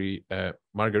Irish,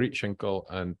 Marguerite Schinkel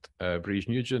and Briege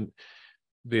Nugent,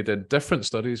 they did different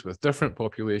studies with different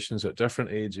populations at different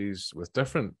ages, with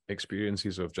different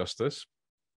experiences of justice.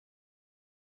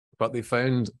 But they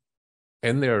found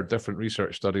in their different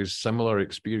research studies similar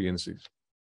experiences.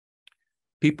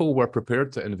 People were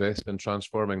prepared to invest in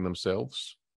transforming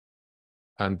themselves,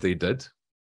 and they did.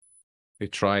 They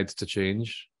tried to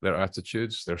change their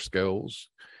attitudes, their skills,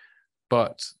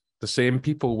 but the same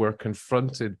people were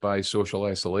confronted by social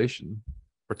isolation,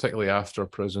 particularly after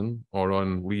prison or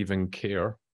on leaving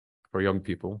care for young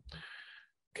people,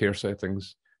 care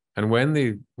settings. And when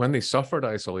they suffered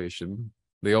isolation,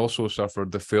 they also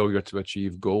suffered the failure to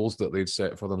achieve goals that they'd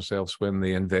set for themselves when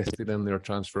they invested in their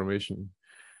transformation.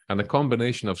 And the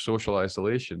combination of social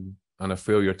isolation and a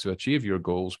failure to achieve your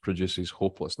goals produces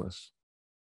hopelessness.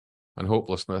 And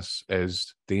hopelessness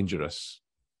is dangerous.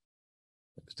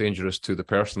 It's dangerous to the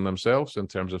person themselves in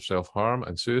terms of self-harm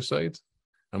and suicide.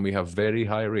 And we have very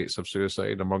high rates of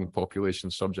suicide among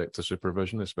populations subject to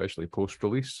supervision, especially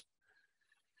post-release.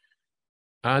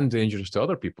 And dangerous to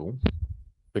other people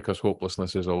because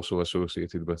hopelessness is also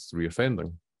associated with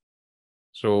reoffending.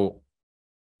 So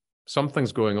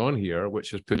something's going on here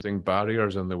which is putting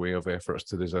barriers in the way of efforts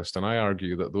to resist. And I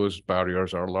argue that those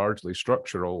barriers are largely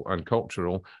structural and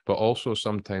cultural, but also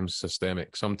sometimes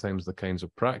systemic. Sometimes the kinds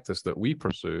of practice that we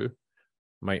pursue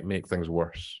might make things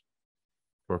worse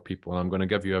for people. And I'm going to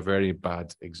give you a very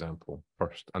bad example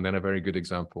first, and then a very good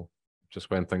example, just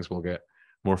when things will get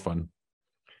more fun.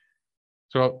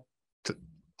 So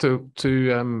to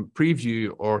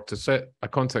preview or to set a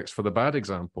context for the bad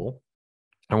example,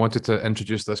 I wanted to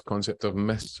introduce this concept of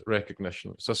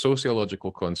misrecognition. It's a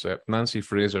sociological concept. Nancy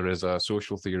Fraser is a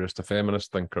social theorist, a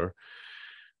feminist thinker,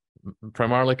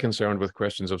 primarily concerned with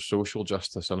questions of social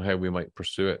justice and how we might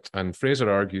pursue it. And Fraser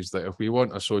argues that if we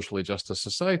want a socially just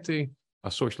society,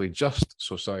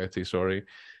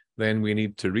 then we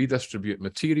need to redistribute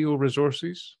material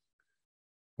resources.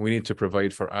 We need to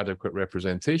provide for adequate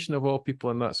representation of all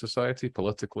people in that society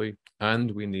politically,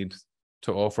 and we need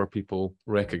to offer people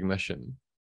recognition.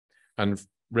 And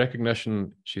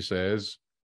recognition, she says,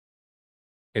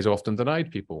 is often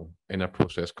denied people in a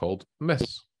process called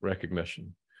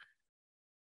misrecognition.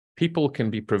 People can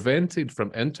be prevented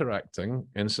from interacting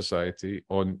in society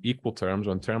on equal terms,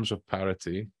 on terms of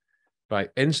parity, by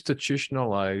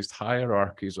institutionalized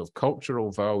hierarchies of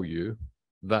cultural value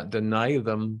that deny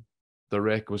them the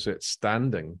requisite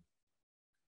standing.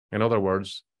 In other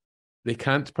words, they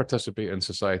can't participate in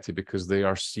society because they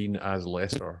are seen as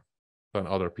lesser than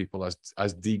other people,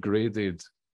 as degraded,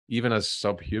 even as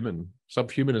subhuman.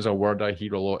 Subhuman is a word I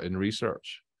hear a lot in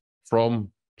research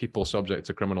from people subject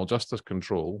to criminal justice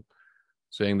control,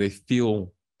 saying they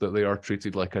feel that they are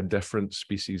treated like a different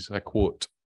species. I quote.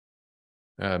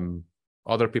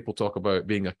 Other people talk about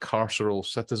being a carceral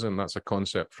citizen. That's a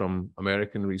concept from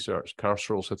American research,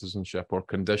 carceral citizenship or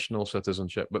conditional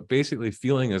citizenship, but basically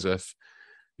feeling as if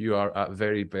you are at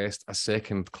very best a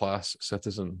second-class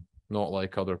citizen, not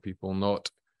like other people, not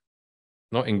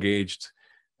engaged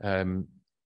on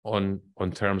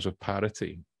terms of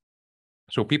parity.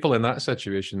 So people in that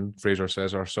situation, Fraser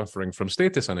says, are suffering from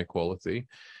status inequality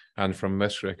and from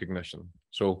misrecognition.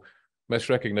 So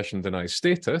misrecognition denies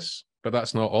status, but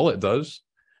that's not all it does,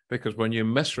 because when you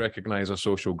misrecognize a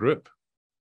social group,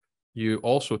 you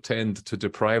also tend to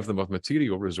deprive them of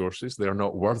material resources. They are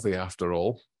not worthy after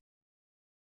all.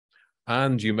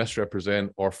 And you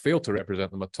misrepresent or fail to represent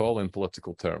them at all in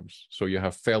political terms. So you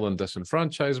have felon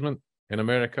disenfranchisement in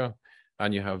America,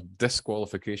 and you have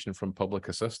disqualification from public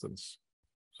assistance.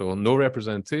 So no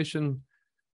representation,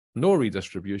 no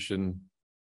redistribution,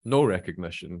 no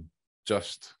recognition,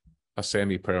 just a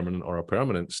semi-permanent or a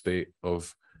permanent state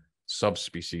of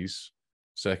subspecies,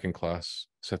 second-class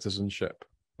citizenship.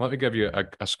 Let me give you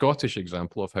a Scottish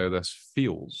example of how this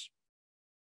feels.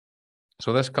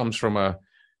 So this comes from a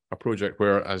project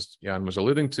where, as Jan was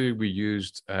alluding to, we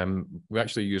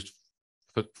actually used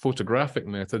photographic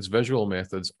methods, visual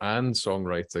methods, and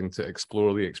songwriting to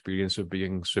explore the experience of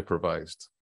being supervised.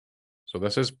 So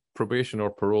this is probation or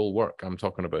parole work I'm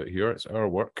talking about here. It's our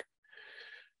work.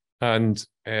 And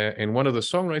in one of the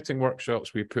songwriting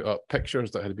workshops, we put up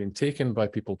pictures that had been taken by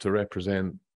people to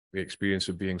represent the experience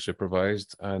of being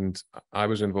supervised. And I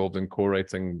was involved in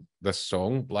co-writing this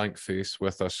song, Blank Face,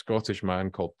 with a Scottish man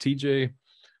called TJ.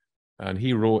 And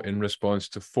he wrote in response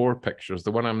to 4 pictures.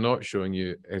 The one I'm not showing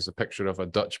you is a picture of a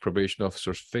Dutch probation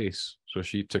officer's face. So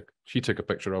she took a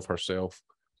picture of herself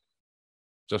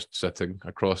just sitting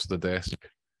across the desk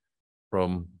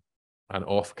from an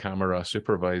off-camera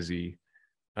supervisee.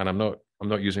 And I'm not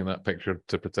using that picture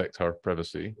to protect her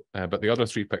privacy. But the other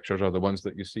 3 pictures are the ones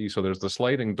that you see. So there's the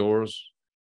sliding doors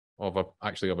of a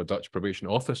Dutch probation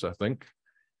office, I think.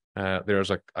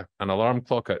 There's an alarm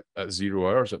clock at 0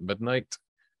 hours at midnight.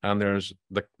 And there's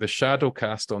the shadow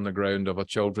cast on the ground of a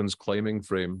children's climbing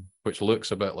frame, which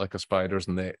looks a bit like a spider's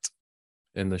net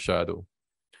in the shadow.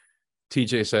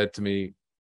 TJ said to me,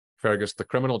 Fergus, the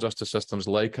criminal justice system's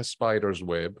like a spider's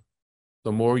web.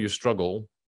 The more you struggle,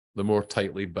 the more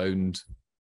tightly bound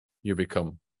you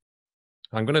become.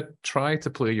 I'm going to try to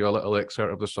play you a little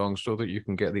excerpt of the song so that you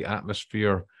can get the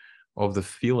atmosphere of the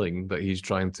feeling that he's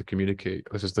trying to communicate.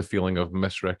 This is the feeling of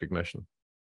misrecognition.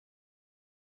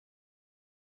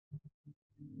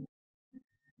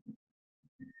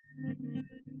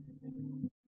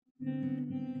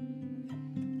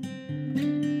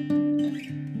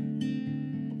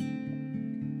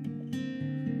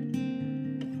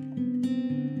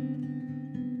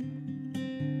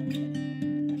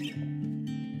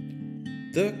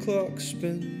 The clock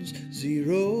spins,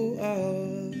 0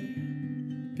 hour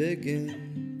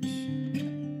begins.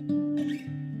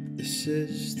 This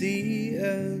is the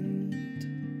end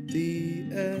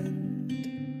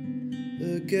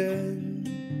again.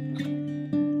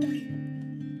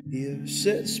 Here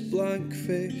sits blank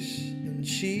face and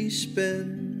she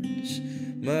spins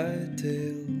my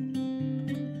tale.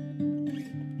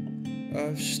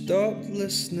 I've stopped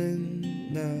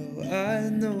listening, now I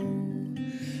know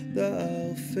that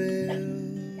I'll fail.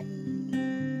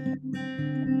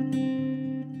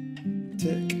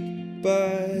 Tick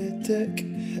by tick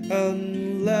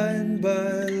and line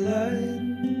by line,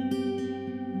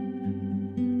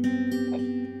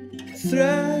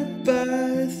 thread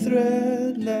by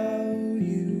thread, now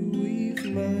you weave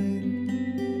mine.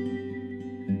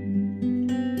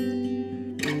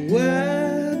 A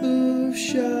web of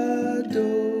shadows,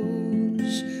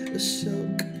 a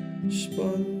silk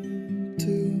spun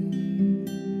tomb,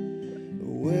 a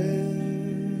windowless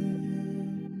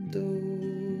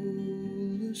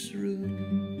room.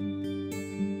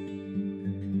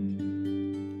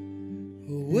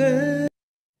 A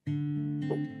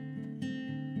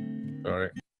All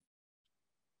right.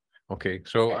 Okay,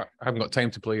 so I haven't got time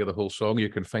to play you the whole song. You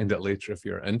can find it later if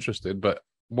you're interested. But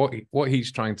what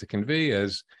he's trying to convey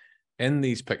is, in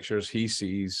these pictures, he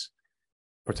sees,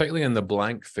 particularly in the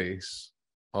blank face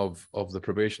of the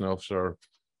probation officer,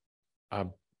 a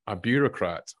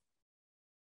bureaucrat,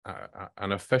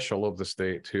 an official of the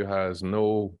state who has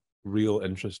no real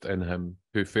interest in him,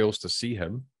 who fails to see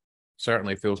him,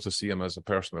 certainly fails to see him as a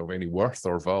person of any worth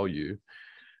or value.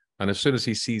 And as soon as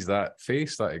he sees that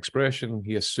face, that expression,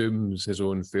 he assumes his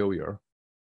own failure,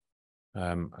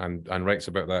 and writes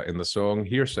about that in the song.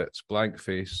 Here sits blank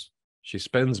face, she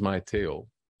spins my tale.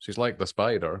 She's like the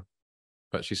spider,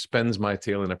 but she spins my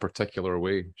tale in a particular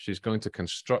way. She's going to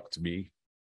construct me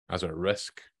as a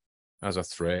risk, as a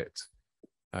threat,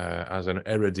 as an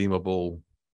irredeemable,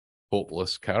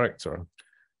 hopeless character.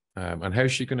 And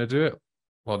how's she going to do it?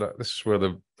 Well, this is where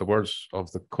the words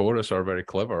of the chorus are very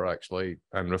clever, actually,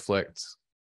 and reflect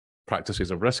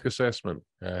practices of risk assessment.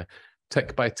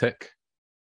 Tick by tick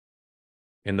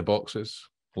in the boxes,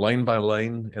 line by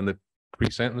line in the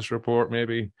pre-sentence report,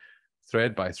 maybe,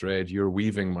 thread by thread, you're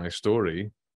weaving my story.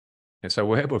 It's a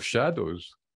web of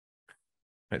shadows.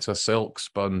 It's a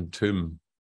silk-spun tomb.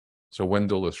 It's a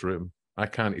windowless room. I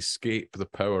can't escape the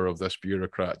power of this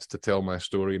bureaucrat to tell my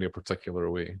story in a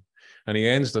particular way. And he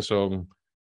ends the song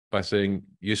by saying,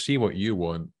 you see what you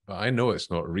want, but I know it's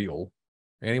not real.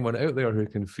 Anyone out there who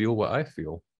can feel what I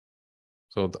feel?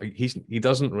 So he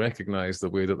doesn't recognize the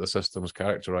way that the system's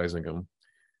characterizing him,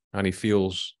 and he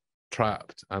feels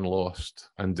trapped and lost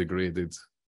and degraded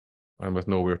and with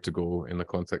nowhere to go in the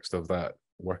context of that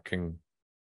working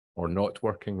or not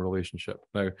working relationship.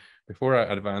 Now, before I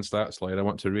advance that slide, I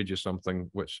want to read you something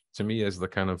which to me is the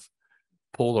kind of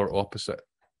polar opposite.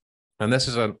 And this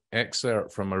is an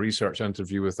excerpt from a research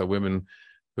interview with a woman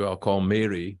who I'll call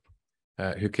Mary,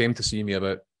 who came to see me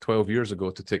about 12 years ago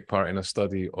to take part in a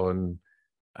study on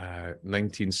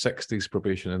 1960s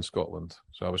probation in Scotland.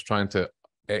 So I was trying to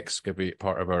excavate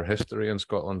part of our history in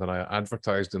Scotland, and I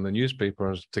advertised in the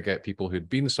newspapers to get people who'd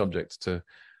been subject to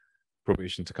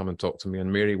probation to come and talk to me.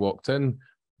 And Mary walked in,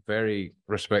 very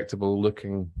respectable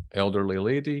looking elderly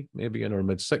lady, maybe in her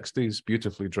mid-60s,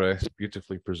 beautifully dressed,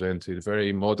 beautifully presented,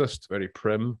 very modest, very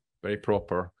prim, very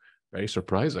proper, very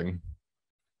surprising,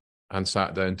 and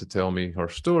sat down to tell me her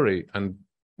story. And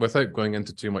without going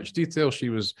into too much detail, she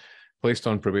was placed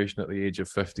on probation at the age of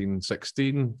 15,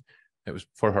 16. It was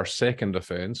for her second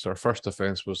offence. Her first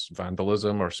offence was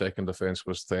vandalism. Her second offence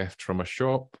was theft from a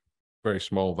shop, very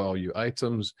small value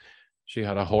items. She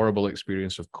had a horrible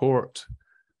experience of court.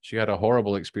 She had a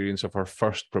horrible experience of her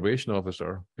first probation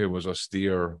officer, who was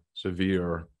austere,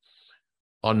 severe,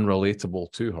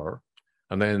 unrelatable to her.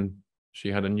 And then she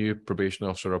had a new probation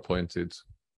officer appointed,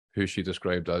 who she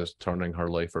described as turning her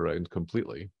life around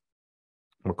completely.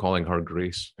 We're calling her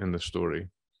Grace in the story.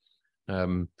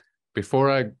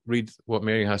 Before I read what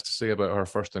Mary has to say about her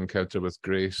first encounter with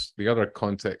Grace, the other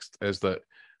context is that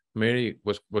Mary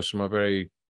was from a very,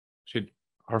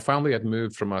 her family had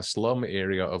moved from a slum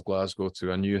area of Glasgow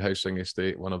to a new housing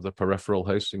estate, one of the peripheral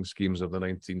housing schemes of the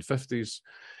 1950s.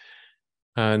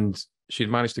 And she'd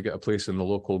managed to get a place in the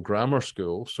local grammar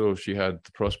school, so she had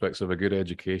the prospects of a good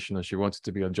education, and she wanted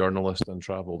to be a journalist and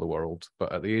travel the world.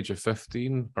 But at the age of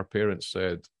 15, her parents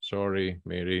said, sorry,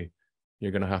 Mary,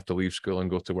 you're going to have to leave school and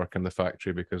go to work in the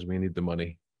factory because we need the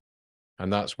money.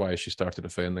 And that's why she started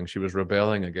offending. She was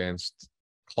rebelling against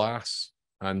class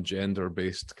and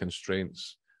gender-based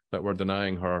constraints that were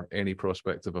denying her any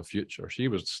prospect of a future. She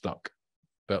was stuck,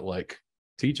 a bit like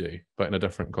TJ, but in a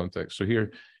different context. So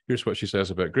here's what she says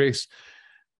about Grace.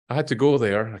 I had to go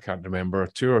there, I can't remember,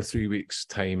 2 or 3 weeks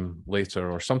time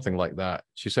later or something like that.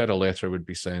 She said a letter would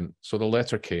be sent. So the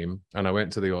letter came and I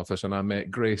went to the office and I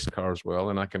met Grace Carswell,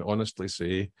 and I can honestly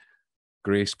say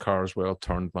Grace Carswell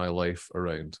turned my life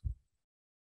around.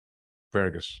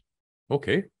 Fergus.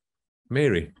 Okay.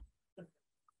 Mary.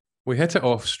 We hit it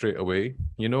off straight away.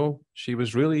 You know, she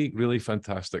was really, really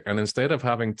fantastic. And instead of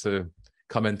having to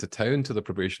come into town to the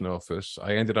probation office,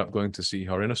 I ended up going to see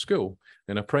her in a school,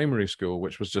 in a primary school,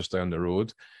 which was just down the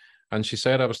road. And she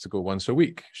said I was to go once a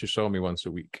week. She saw me once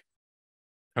a week.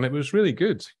 And it was really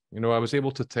good. You know, I was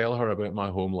able to tell her about my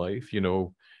home life, you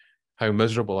know, how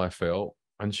miserable I felt.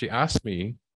 And she asked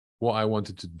me what I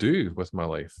wanted to do with my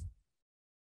life.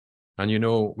 And, you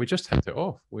know, we just hit it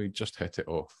off. We just hit it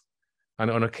off. And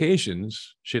on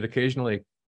occasions, she'd occasionally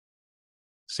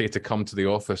say to come to the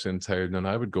office in town, and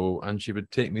I would go, and she would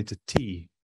take me to tea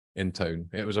in town.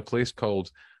 It was a place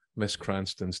called Miss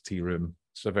Cranston's Tea Room.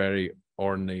 It's a very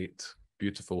ornate,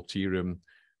 beautiful tea room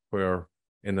where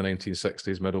in the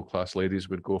 1960s, middle-class ladies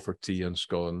would go for tea and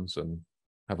scones and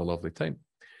have a lovely time.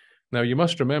 Now, you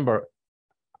must remember,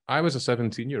 I was a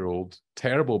 17-year-old,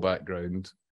 terrible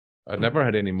background. I'd never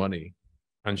had any money.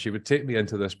 And she would take me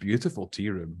into this beautiful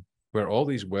tea room where all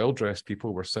these well-dressed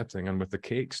people were sitting, and with the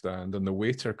cake stand and the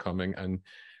waiter coming. And,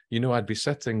 you know, I'd be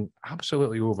sitting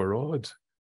absolutely overawed.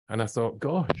 And I thought,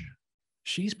 gosh,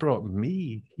 she's brought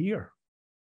me here.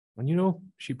 And, you know,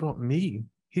 she brought me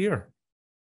here.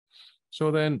 So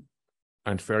then,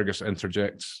 and Fergus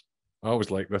interjects, I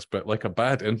always like this bit, like a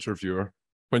bad interviewer,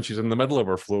 when she's in the middle of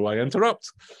her flow, I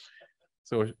interrupt.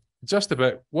 So just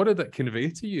about, what did it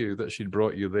convey to you that she'd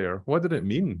brought you there? What did it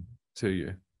mean to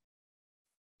you?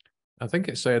 I think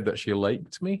it said that she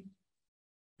liked me.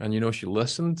 And, you know, she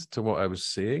listened to what I was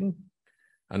saying.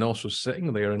 And also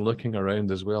sitting there and looking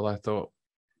around as well, I thought,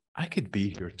 I could be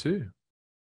here too.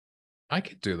 I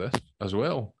could do this as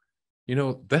well. You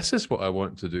know, this is what I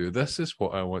want to do. This is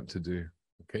what I want to do.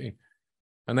 Okay.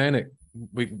 And then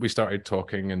we started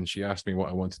talking, and she asked me what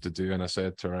I wanted to do. And I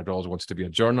said to her, I'd always wanted to be a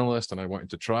journalist, and I wanted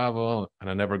to travel, and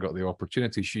I never got the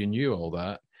opportunity. She knew all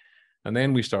that. And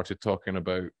then we started talking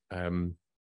about, I don't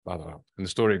know, and the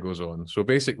story goes on. So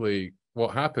basically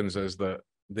what happens is that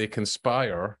they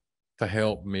conspire to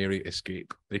help Mary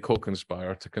escape. They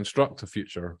co-conspire to construct a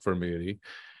future for Mary,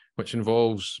 which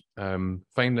involves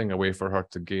finding a way for her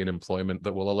to gain employment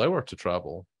that will allow her to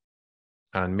travel.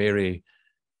 And Mary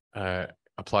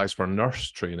applies for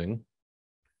nurse training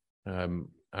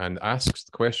and asks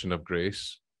the question of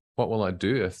Grace, what will I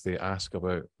do if they ask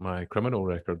about my criminal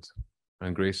record?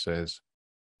 And Grace says,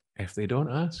 if they don't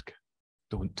ask,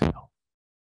 don't tell.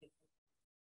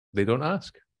 They don't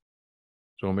ask.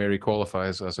 So Mary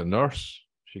qualifies as a nurse.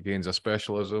 She gains a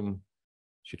specialism.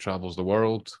 She travels the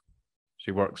world.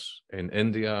 She works in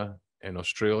India, in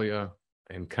Australia,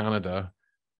 in Canada.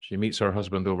 She meets her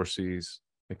husband overseas.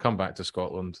 They come back to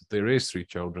Scotland. They raise 3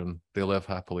 children. They live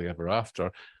happily ever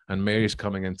after. And Mary's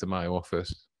coming into my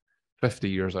office 50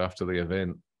 years after the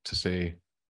event to say,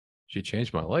 she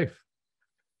changed my life.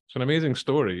 It's an amazing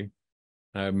story.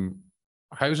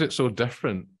 How's it so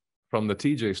different from the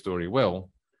TJ story? Well,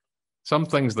 some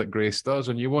things that Grace does,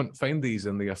 and you won't find these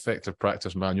in the effective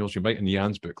practice manuals. You might in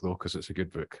Jan's book, though, because it's a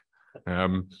good book.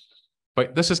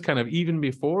 But this is kind of, even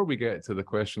before we get to the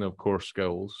question of core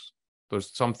skills,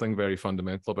 there's something very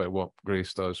fundamental about what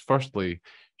Grace does. Firstly,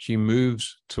 she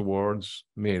moves towards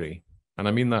Mary. And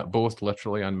I mean that both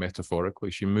literally and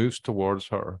metaphorically. She moves towards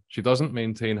her. She doesn't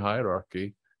maintain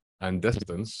hierarchy and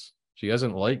distance. She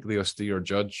isn't like the austere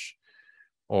judge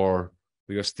or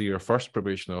the austere first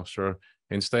probation officer.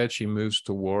 Instead, she moves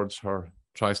towards her,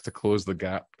 tries to close the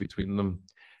gap between them.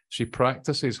 She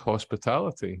practices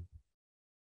hospitality.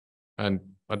 And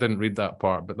I didn't read that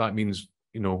part, but that means,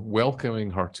 you know, welcoming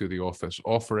her to the office,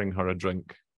 offering her a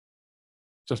drink,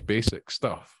 just basic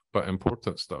stuff, but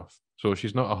important stuff. So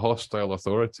she's not a hostile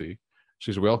authority.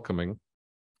 She's welcoming.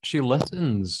 She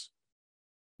listens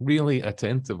really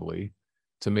attentively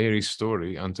to Mary's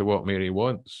story and to what Mary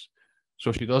wants.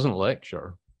 So she doesn't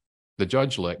lecture. The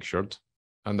judge lectured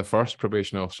and the first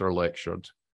probation officer lectured.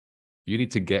 You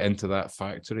need to get into that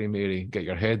factory, Mary, get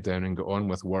your head down and go on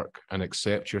with work and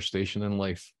accept your station in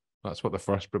life. That's what the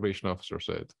first probation officer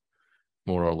said,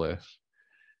 more or less.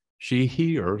 She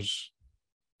hears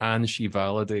and she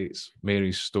validates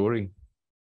Mary's story.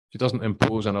 She doesn't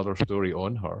impose another story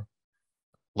on her,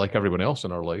 like everyone else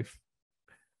in her life.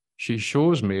 She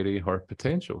shows Mary her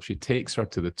potential. She takes her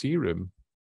to the tea room.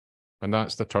 And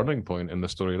that's the turning point in the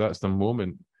story. That's the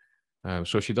moment.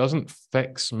 So she doesn't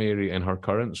fix Mary in her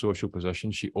current social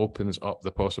position. She opens up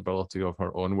the possibility of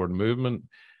her onward movement.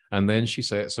 And then she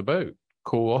sets about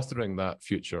co-authoring that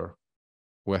future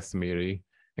with Mary,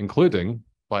 including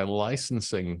by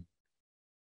licensing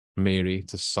Mary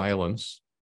to silence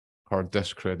her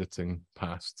discrediting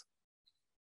past.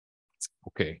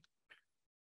 Okay,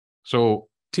 So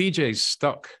TJ's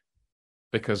stuck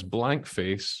because blank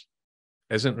face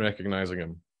isn't recognizing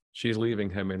him. She's leaving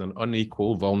him in an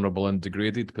unequal, vulnerable, and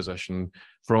degraded position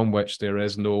from which there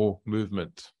is no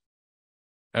movement.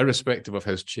 Irrespective of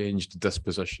his changed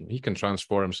disposition, he can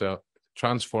transform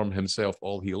himself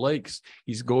all he likes.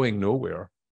 He's going nowhere.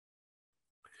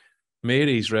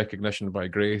 Mary's recognition by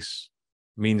Grace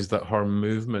means that her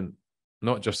movement,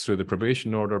 not just through the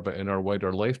probation order, but in her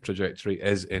wider life trajectory,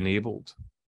 is enabled.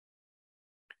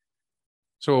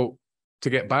 So to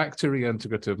get back to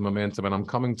reintegrative momentum, and I'm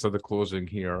coming to the closing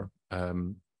here,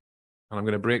 and I'm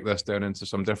going to break this down into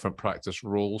some different practice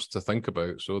roles to think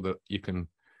about so that you can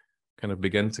kind of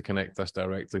begin to connect this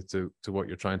directly to what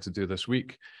you're trying to do this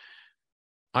week.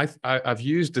 I've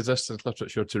used the distance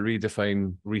literature to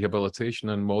redefine rehabilitation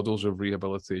and models of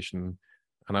rehabilitation,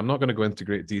 and I'm not going to go into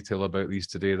great detail about these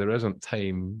today. There isn't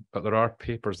time, but there are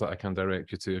papers that I can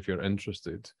direct you to if you're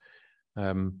interested.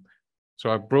 So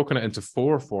I've broken it into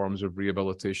 4 forms of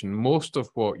rehabilitation. Most of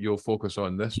what you'll focus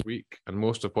on this week, and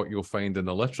most of what you'll find in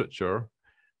the literature,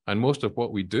 and most of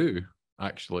what we do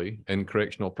actually in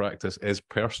correctional practice is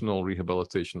personal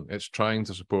rehabilitation. It's trying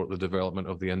to support the development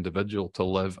of the individual to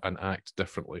live and act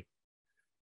differently.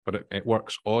 But it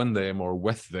works on them or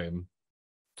with them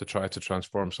to try to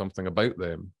transform something about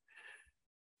them.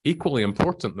 Equally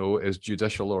important, though, is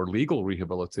judicial or legal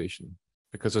rehabilitation,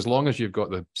 because as long as you've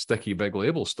got the sticky big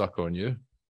label stuck on you,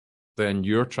 then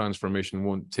your transformation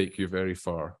won't take you very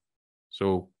far.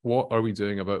 So what are we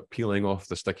doing about peeling off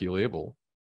the sticky label,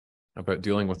 about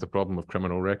dealing with the problem of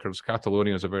criminal records?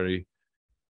 Catalonia is a very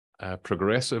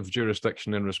progressive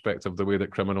jurisdiction in respect of the way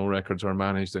that criminal records are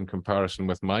managed in comparison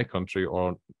with my country,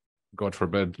 or God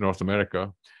forbid, North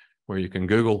America, where you can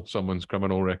Google someone's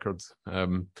criminal records.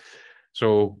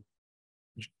 So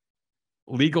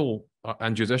legal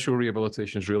and judicial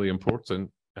rehabilitation is really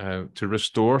important to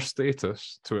restore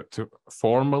status, to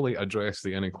formally address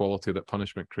the inequality that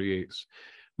punishment creates.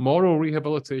 Moral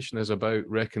rehabilitation is about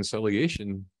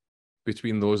reconciliation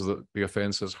between those that the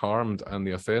offence has harmed and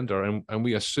the offender, and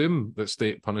we assume that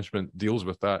state punishment deals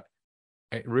with that.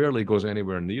 It rarely goes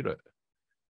anywhere near it.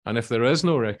 And if there is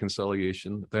no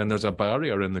reconciliation, then there's a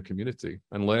barrier in the community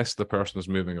unless the person is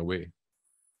moving away.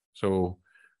 So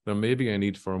there may be a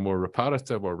need for more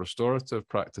reparative or restorative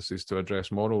practices to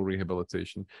address moral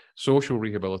rehabilitation. Social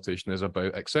rehabilitation is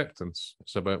about acceptance.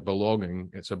 It's about belonging.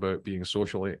 It's about being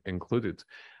socially included.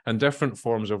 And different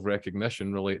forms of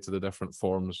recognition relate to the different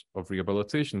forms of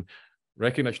rehabilitation.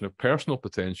 Recognition of personal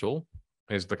potential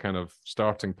is the kind of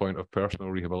starting point of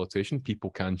personal rehabilitation. People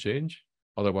can change.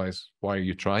 Otherwise, why are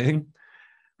you trying?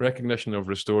 Recognition of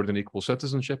restored and equal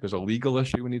citizenship is a legal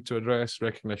issue we need to address.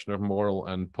 Recognition of moral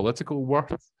and political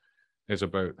worth is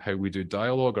about how we do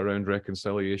dialogue around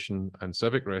reconciliation and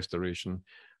civic restoration.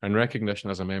 And recognition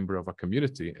as a member of a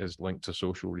community is linked to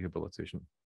social rehabilitation.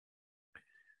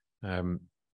 I'll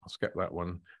skip that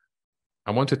one.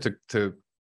 I wanted to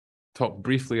talk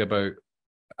briefly about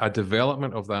a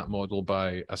development of that model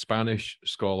by a Spanish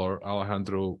scholar,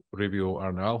 Alejandro Rubio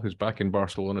Arnal, who's back in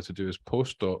Barcelona to do his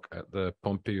postdoc at the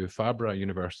Pompeu Fabra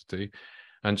University.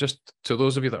 And just to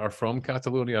those of you that are from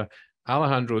Catalonia,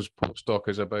 Alejandro's postdoc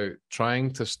is about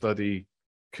trying to study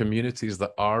communities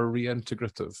that are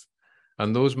reintegrative.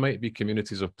 And those might be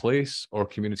communities of place or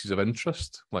communities of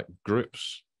interest, like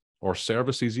groups or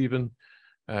services even,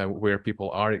 where people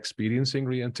are experiencing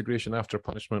reintegration after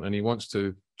punishment, and he wants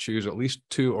to choose at least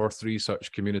 2 or 3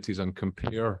 such communities and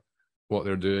compare what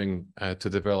they're doing to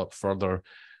develop further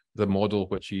the model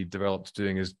which he developed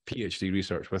doing his PhD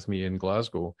research with me in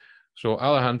Glasgow. So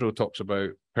Alejandro talks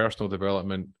about personal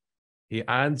development. He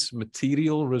adds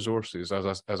material resources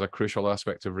as a crucial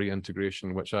aspect of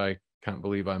reintegration, which I can't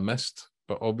believe I missed,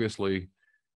 but obviously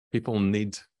people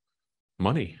need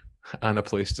money and a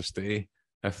place to stay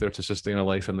if they're to sustain a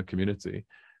life in the community.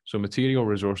 So material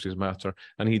resources matter.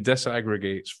 And he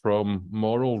disaggregates from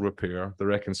moral repair, the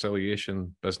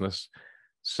reconciliation business,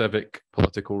 civic,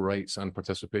 political rights and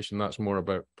participation. That's more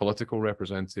about political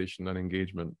representation and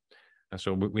engagement. And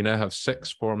so we now have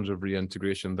 6 forms of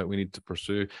reintegration that we need to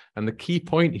pursue. And the key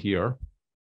point here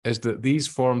is that these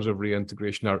forms of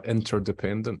reintegration are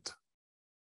interdependent.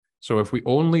 So if we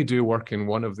only do work in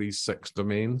one of these 6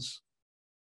 domains,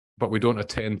 but we don't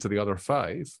attend to the other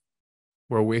 5,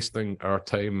 we're wasting our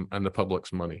time and the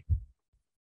public's money.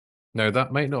 Now,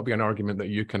 that might not be an argument that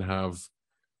you can have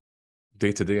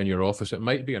day to day in your office. It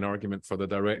might be an argument for the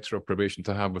Director of Probation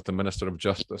to have with the Minister of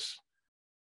Justice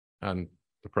and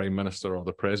the Prime Minister or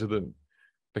the President,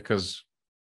 because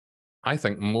I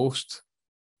think most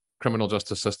criminal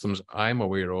justice systems I'm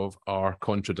aware of are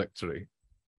contradictory.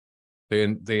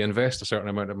 They invest a certain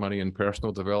amount of money in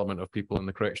personal development of people in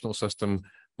the correctional system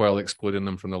while excluding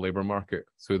them from the labour market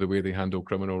through the way they handle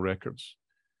criminal records.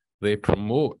 They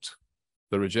promote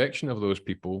the rejection of those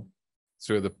people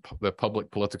through the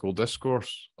public political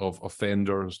discourse of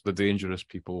offenders, the dangerous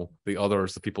people, the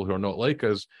others, the people who are not like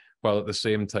us, while at the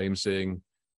same time saying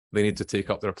they need to take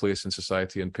up their place in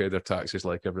society and pay their taxes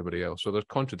like everybody else. So there's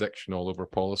contradiction all over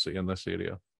policy in this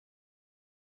area.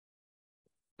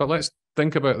 But let's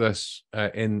think about this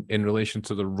in relation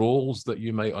to the roles that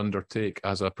you might undertake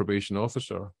as a probation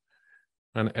officer.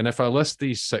 And if I list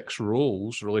these 6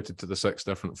 roles related to the 6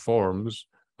 different forms,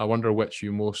 I wonder which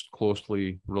you most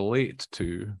closely relate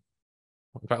to.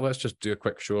 In fact, let's just do a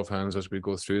quick show of hands as we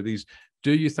go through these.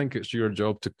 Do you think it's your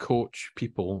job to coach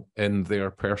people in their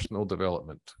personal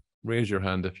development? Raise your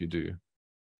hand if you do.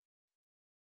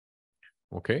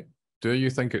 Okay. Do you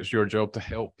think it's your job to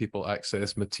help people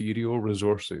access material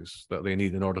resources that they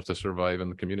need in order to survive in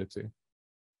the community?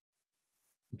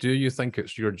 Do you think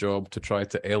it's your job to try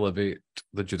to elevate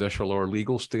the judicial or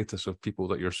legal status of people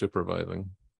that you're supervising?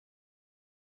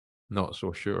 Not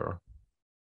so sure.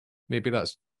 Maybe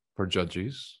that's for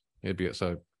judges. Maybe it's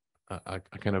a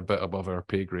kind of bit above our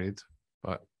pay grade.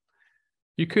 But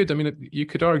you could, I mean, you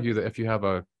could argue that if you have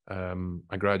a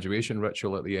graduation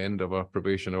ritual at the end of a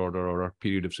probation order or a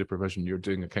period of supervision, you're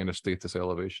doing a kind of status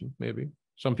elevation, maybe.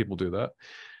 Some people do that.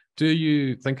 Do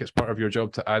you think it's part of your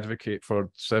job to advocate for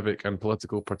civic and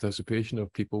political participation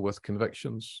of people with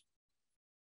convictions?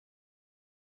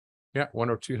 Yeah, 1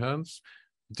 or 2 hands.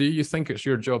 Do you think it's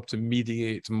your job to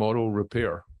mediate moral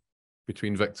repair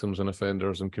between victims and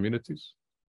offenders and communities?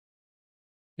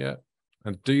 Yeah.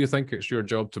 And do you think it's your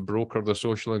job to broker the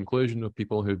social inclusion of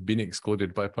people who've been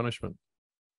excluded by punishment?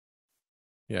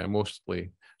 Yeah,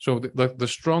 mostly. So the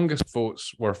strongest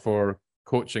votes were for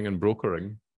coaching and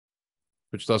brokering,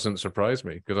 which doesn't surprise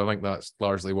me because I think that's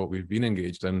largely what we've been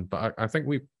engaged in. But I think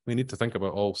we need to think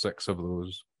about all 6 of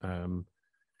those.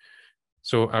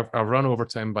 So I've run over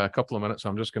time by a couple of minutes. So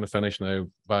I'm just going to finish now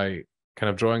by kind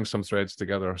of drawing some threads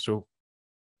together. So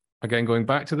again, going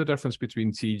back to the difference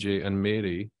between TJ and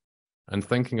Mary, and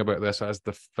thinking about this as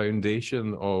the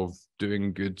foundation of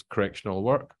doing good correctional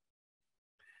work.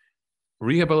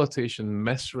 Rehabilitation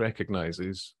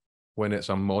misrecognizes when it's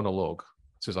a monologue.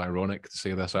 This is ironic to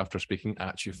say this after speaking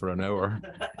at you for an hour.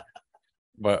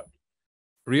 But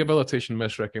rehabilitation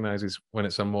misrecognizes when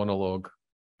it's a monologue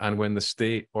and when the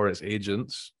state or its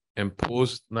agents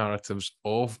impose narratives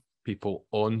of people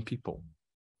on people.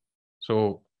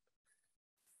 So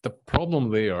the problem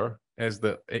there is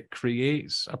that it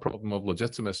creates a problem of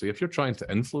legitimacy. If you're trying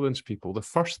to influence people, the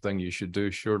first thing you should do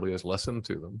surely is listen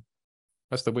to them.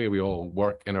 That's the way we all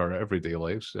work in our everyday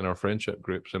lives, in our friendship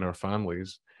groups, in our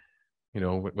families, you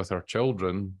know, with our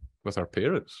children, with our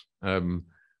parents. When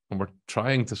we're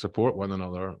trying to support one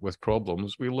another with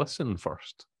problems, we listen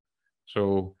first.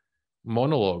 So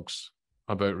monologues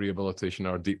about rehabilitation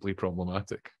are deeply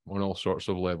problematic on all sorts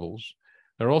of levels.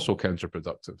 They're also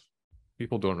counterproductive.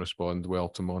 People don't respond well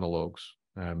to monologues.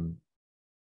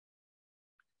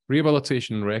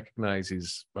 Rehabilitation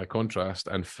recognizes, by contrast,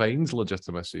 and finds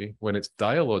legitimacy when it's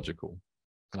dialogical,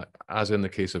 as in the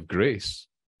case of Grace.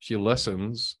 She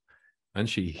listens and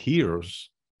she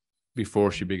hears before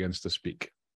she begins to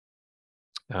speak.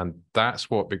 And that's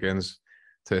what begins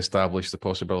to establish the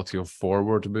possibility of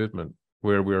forward movement,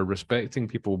 where we're respecting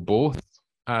people both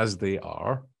as they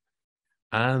are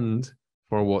and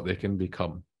for what they can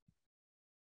become.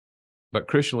 But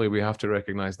crucially, we have to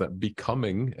recognize that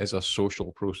becoming is a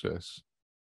social process,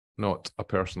 not a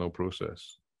personal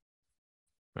process.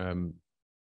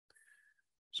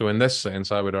 So in this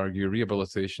sense, I would argue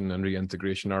rehabilitation and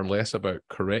reintegration are less about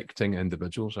correcting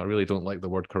individuals. I really don't like the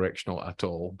word correctional at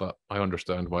all, but I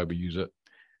understand why we use it.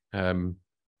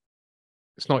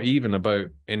 It's not even about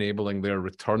enabling their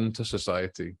return to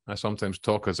society. I sometimes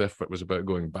talk as if it was about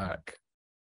going back.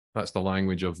 That's the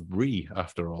language of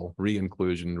after all,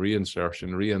 re-inclusion,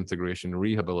 reinsertion, reintegration,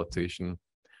 rehabilitation.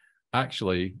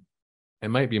 Actually, it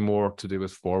might be more to do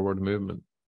with forward movement.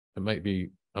 It might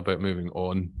be about moving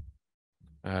on.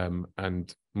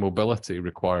 And mobility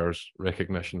requires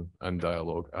recognition and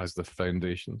dialogue as the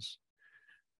foundations.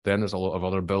 Then there's a lot of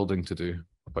other building to do,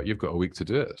 but you've got a week to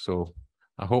do it. So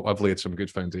I hope I've laid some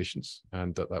good foundations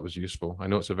and that was useful. I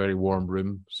know it's a very warm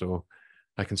room, so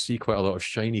I can see quite a lot of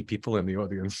shiny people in the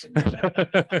audience.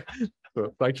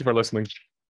 So thank you for listening. Thank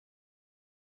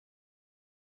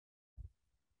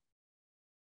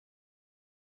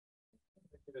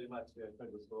you very much,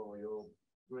 Fergus, for your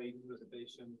great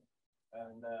presentation.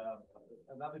 And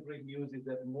another great news is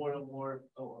that more and more,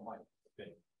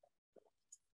 okay.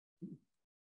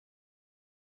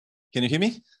 Can you hear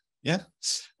me? Yeah.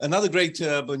 Another great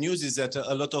news is that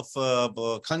a lot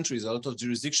of countries, a lot of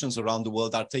jurisdictions around the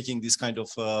world are taking this kind of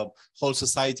whole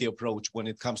society approach when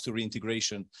it comes to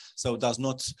reintegration. So it does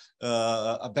not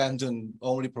abandon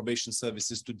only probation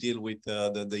services to deal with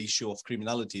the issue of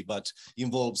criminality, but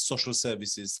involves social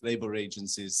services, labor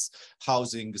agencies,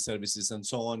 housing services, and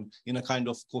so on in a kind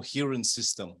of coherent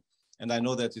system. And I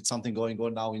know that it's something going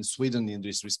on now in Sweden in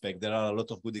this respect. There are a lot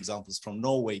of good examples from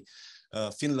Norway,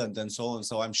 Finland, and so on.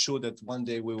 So I'm sure that one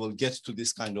day we will get to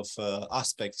this kind of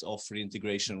aspects of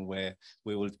reintegration where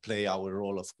we will play our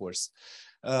role, of course.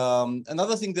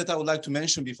 Another thing that I would like to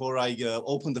mention before I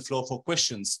open the floor for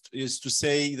questions is to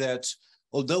say that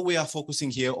although we are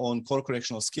focusing here on core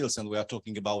correctional skills and we are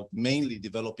talking about mainly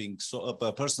developing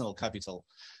personal capital,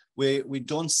 we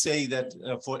don't say that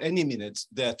for any minute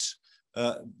that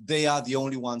they are the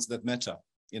only ones that matter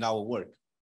in our work.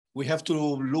 We have to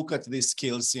look at these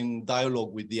skills in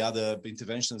dialogue with the other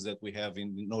interventions that we have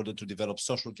in order to develop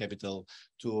social capital,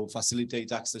 to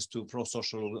facilitate access to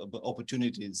pro-social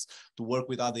opportunities, to work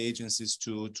with other agencies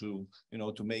to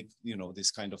make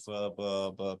this kind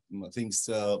of things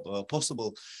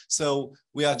possible. So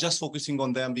we are just focusing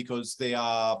on them because they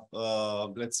are,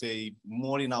 let's say,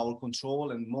 more in our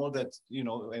control and more that,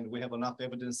 and we have enough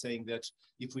evidence saying that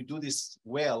if we do this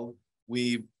well,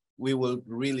 we will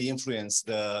really influence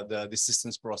the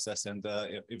systems process and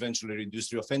eventually reduce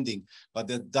reoffending. But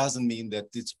that doesn't mean that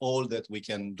it's all that we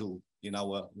can do in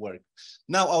our work.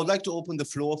 Now, I would like to open the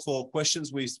floor for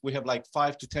questions. We have like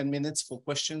 5 to 10 minutes for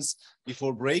questions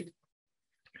before break.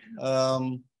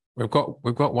 We've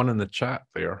got one in the chat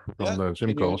there from the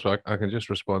Zoom call, so I can just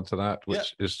respond to that,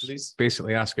 which is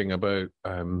basically asking about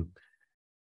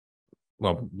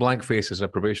well, blank face is a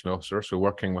probation officer, so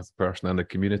working with the person and the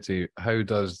community. How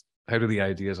do the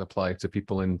ideas apply to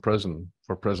people in prison,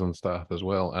 for prison staff as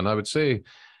well? And I would say,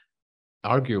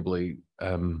 arguably,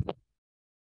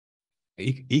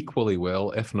 equally well,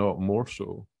 if not more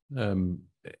so.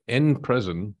 In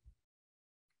prison,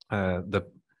 the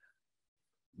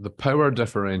power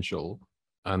differential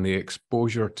and the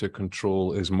exposure to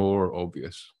control is more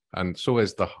obvious. And so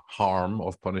is the harm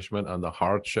of punishment and the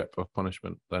hardship of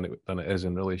punishment than it is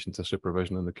in relation to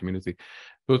supervision in the community.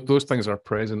 Those things are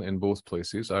present in both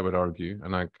places, I would argue.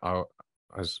 And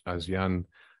as Jan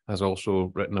has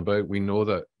also written about, we know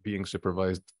that being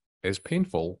supervised is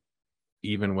painful,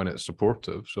 even when it's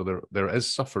supportive. So there is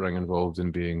suffering involved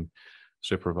in being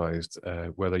supervised,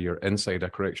 whether you're inside a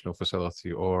correctional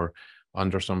facility or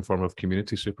under some form of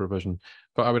community supervision.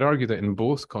 But I would argue that in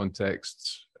both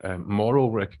contexts,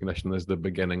 moral recognition is the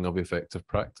beginning of effective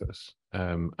practice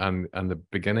and the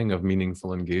beginning of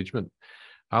meaningful engagement.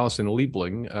 Alison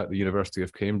Liebling at the University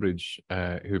of Cambridge,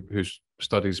 who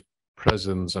studies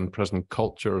prisons and prison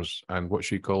cultures and what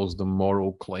she calls the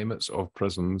moral climates of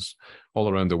prisons all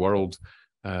around the world,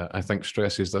 I think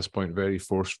stresses this point very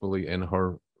forcefully in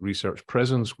her research.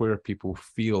 Prisons where people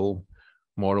feel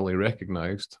morally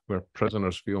recognized, where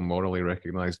prisoners feel morally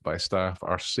recognized by staff,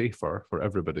 are safer for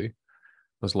everybody.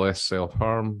 There's less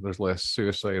self-harm, there's less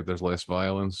suicide, there's less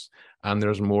violence, and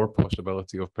there's more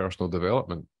possibility of personal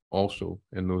development also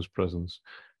in those prisons.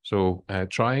 So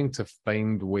trying to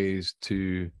find ways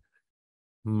to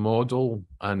model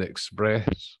and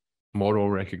express moral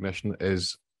recognition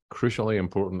is crucially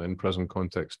important in prison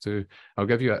context too. I'll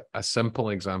give you a simple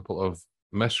example of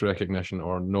misrecognition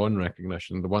or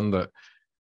non-recognition. The one that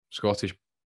Scottish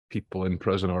people in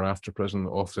prison or after prison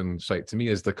often cite to me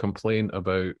is the complaint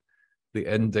about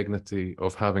the indignity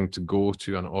of having to go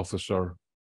to an officer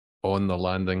on the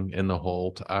landing in the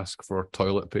hall to ask for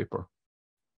toilet paper,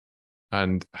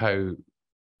 and how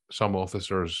some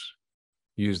officers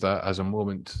use that as a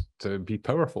moment to be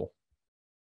powerful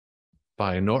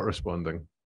by not responding,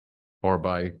 or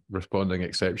by responding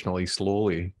exceptionally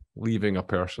slowly, leaving a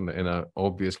person in an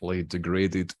obviously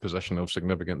degraded position of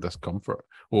significant discomfort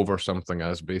over something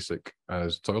as basic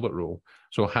as toilet roll.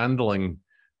 So handling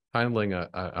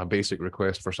a basic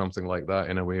request for something like that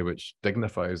in a way which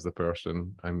dignifies the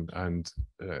person and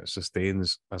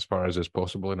sustains, as far as is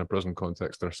possible in a prison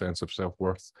context, their sense of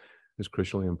self-worth is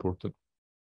crucially important.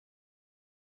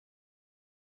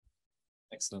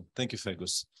 Excellent. Thank you,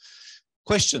 Fergus.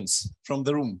 Questions from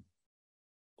the room?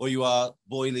 Or you are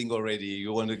boiling already?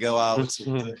 You want to go out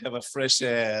to have a fresh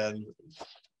air?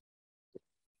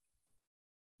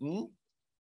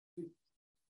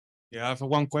 Yeah, I have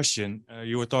one question.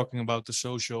 You were talking about the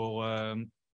social,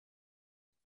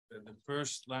 the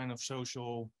first line of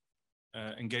social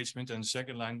engagement, and the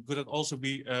second line. Could it also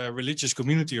be a religious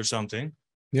community or something?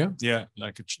 Yeah. Yeah,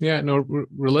 like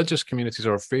religious communities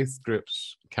or faith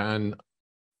groups can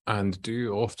and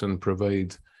do often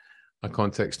provide a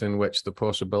context in which the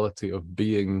possibility of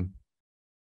being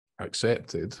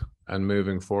accepted and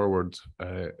moving forward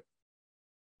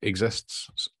exists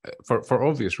for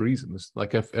obvious reasons.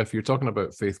 Like if you're talking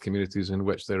about faith communities in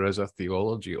which there is a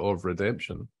theology of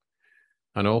redemption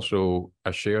and also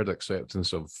a shared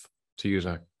acceptance of, to use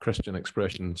a Christian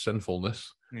expression,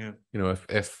 sinfulness. Yeah. You know,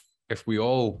 if we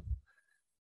all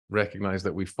recognize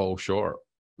that we fall short,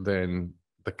 then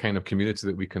the kind of community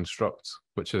that we construct,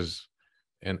 which is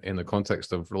in the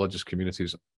context of religious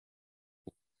communities,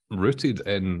 rooted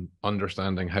in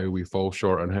understanding how we fall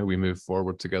short and how we move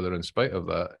forward together in spite of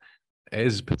that,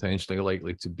 is potentially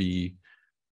likely to be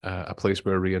a place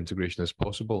where reintegration is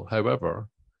possible. However,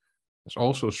 it's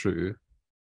also true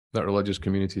that religious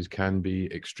communities can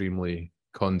be extremely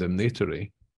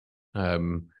condemnatory.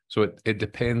 So it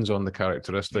depends on the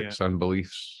characteristics and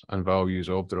beliefs and values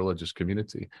of the religious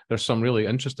community. There's some really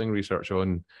interesting research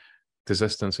on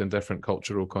desistance in different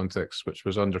cultural contexts, which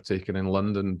was undertaken in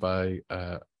London by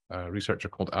a researcher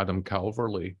called Adam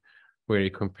Calverley, where he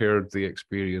compared the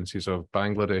experiences of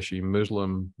Bangladeshi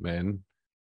Muslim men,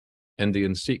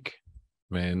 Indian Sikh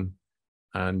men,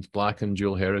 and Black and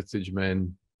dual heritage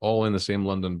men, all in the same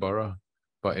London borough,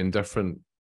 but in different,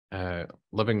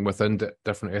 living within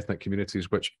different ethnic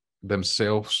communities, which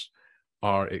themselves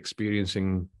are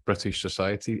experiencing British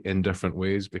society in different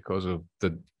ways because of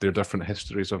their different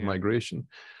histories of migration.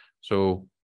 So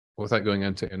without going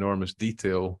into enormous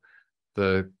detail,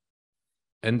 the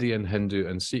Indian, Hindu,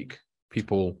 and Sikh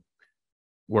people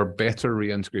were better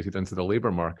reintegrated into the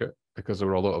labour market because there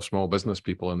were a lot of small business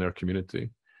people in their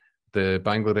community. The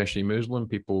Bangladeshi Muslim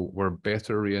people were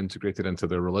better reintegrated into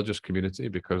their religious community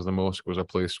because the mosque was a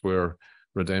place where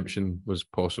redemption was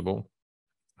possible.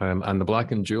 And the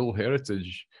Black and dual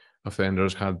heritage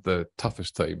offenders had the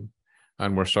toughest time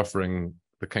and were suffering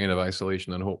the kind of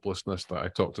isolation and hopelessness that I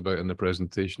talked about in the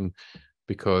presentation,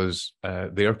 because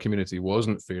their community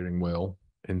wasn't faring well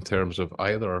in terms of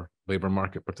either labour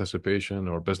market participation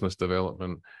or business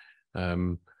development,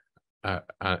 and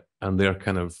their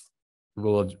kind of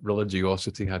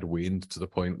religiosity had waned to the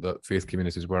point that faith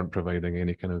communities weren't providing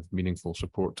any kind of meaningful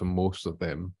support to most of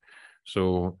them.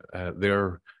 So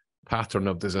their pattern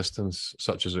of desistance,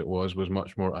 such as it was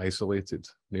much more isolated.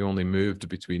 They only moved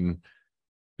between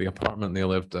the apartment they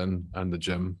lived in and the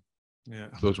gym. Yeah.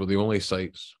 Those were the only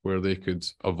sites where they could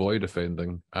avoid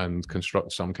offending and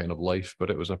construct some kind of life,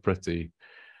 but it was a pretty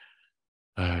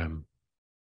kind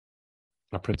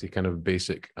of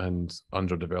basic and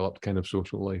underdeveloped kind of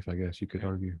social life, I guess you could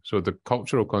argue. So the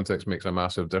cultural context makes a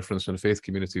massive difference, and faith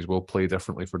communities will play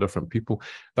differently for different people.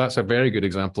 That's a very good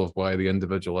example of why the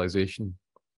individualization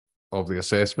of the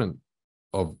assessment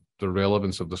of the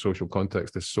relevance of the social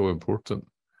context is so important.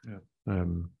 Yeah.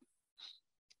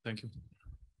 Thank you.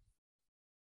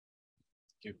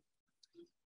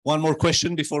 One more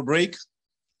question before break.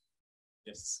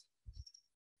 Yes.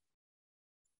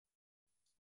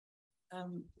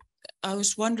 I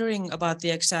was wondering about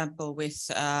the example with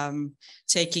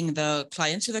taking the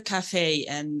client to the cafe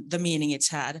and the meaning it's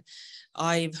had.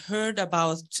 I've heard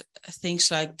about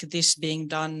things like this being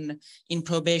done in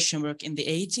probation work in the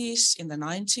 80s, in the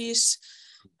 90s.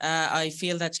 I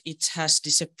feel that it has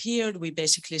disappeared. We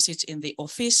basically sit in the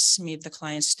office, meet the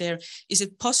clients there. Is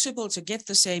it possible to get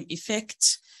the same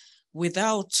effect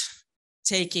without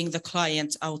taking the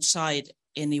client outside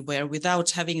anywhere,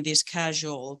 without having this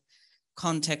casual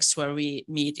context where we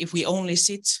meet? If we only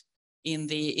sit in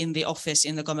the office,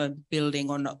 in the government building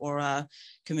or a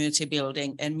community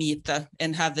building and meet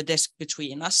and have the desk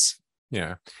between us?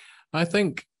 Yeah, I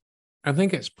think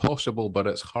it's possible, but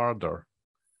it's harder.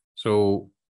 So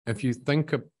if you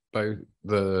think about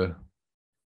the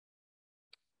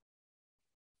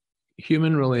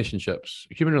human relationships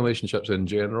in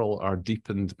general are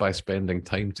deepened by spending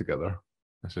time together.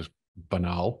 This is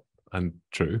banal and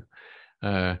true.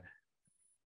 And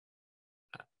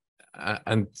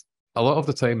a lot of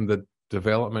the time, the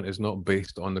development is not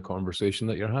based on the conversation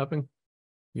that you're having.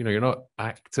 You know, you're not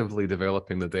actively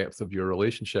developing the depth of your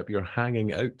relationship. You're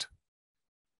hanging out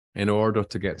in order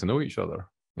to get to know each other,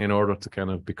 in order to kind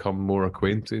of become more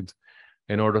acquainted,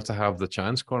 in order to have the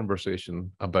chance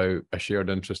conversation about a shared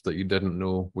interest that you didn't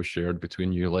know was shared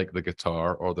between you, like the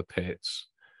guitar or the pets,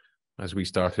 as we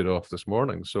started off this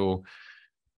morning. So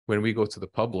when we go to the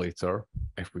pub later,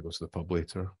 if we go to the pub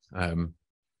later,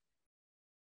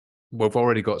 we've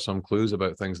already got some clues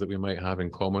about things that we might have in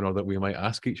common or that we might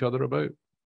ask each other about.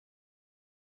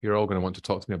 You're all going to want to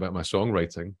talk to me about my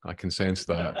songwriting. I can sense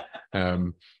that.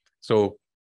 So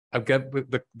I've got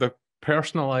the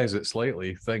personalize it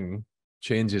slightly thing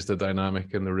changes the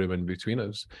dynamic in the room in between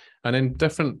us. And in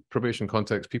different probation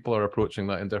contexts, people are approaching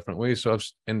that in different ways. So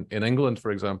in England,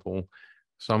 for example,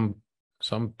 some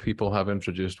people have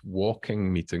introduced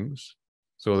walking meetings,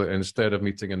 so that instead of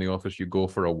meeting in the office, you go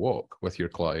for a walk with your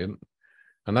client.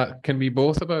 And that can be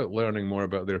both about learning more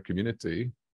about their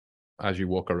community as you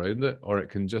walk around it, or it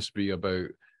can just be about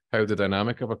how the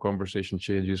dynamic of a conversation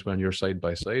changes when you're side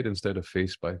by side instead of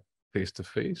face to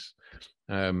face.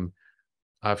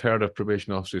 I've heard of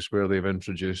probation officers where they've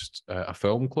introduced a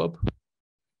film club.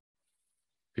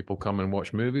 People come and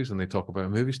watch movies and they talk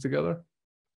about movies together,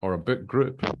 or a book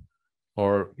group,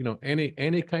 or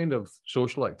any kind of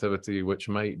social activity which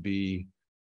might be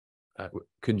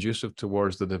conducive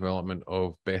towards the development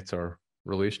of better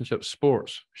relationships.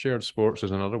 Sports, shared sports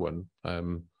is another one.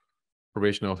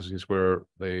 Probation offices where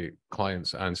the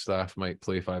clients and staff might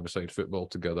play five-a-side football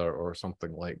together or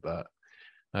something like that.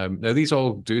 Now these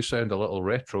all do sound a little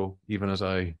retro, even as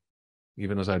I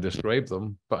describe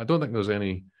them, but I don't think there's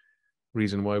any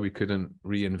reason why we couldn't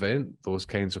reinvent those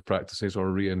kinds of practices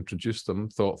or reintroduce them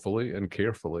thoughtfully and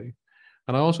carefully.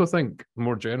 And I also think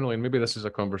more generally, and maybe this is a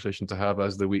conversation to have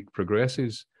as the week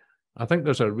progresses, I think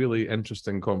there's a really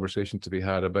interesting conversation to be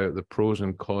had about the pros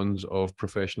and cons of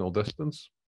professional distance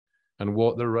and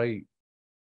what the right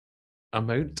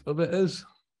amount of it is.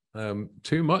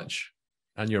 Too much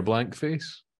and you're blank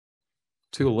face,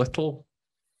 too little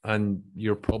and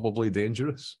you're probably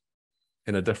dangerous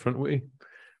in a different way.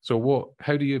 So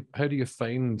how do you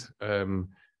find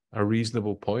a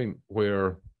reasonable point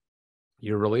where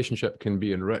your relationship can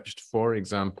be enriched, for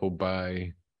example,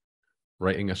 by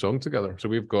writing a song together? So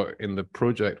we've got in the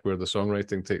project where the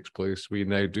songwriting takes place, we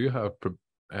now do have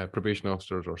probation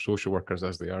officers or social workers,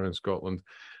 as they are in Scotland,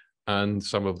 and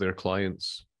some of their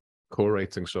clients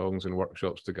co-writing songs and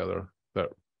workshops together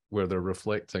where they're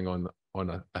reflecting on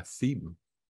a theme.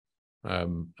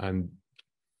 And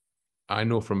I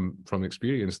know from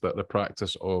experience that the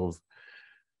practice of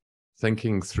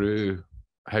thinking through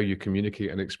how you communicate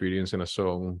an experience in a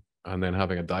song and then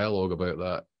having a dialogue about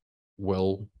that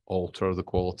will alter the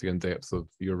quality and depth of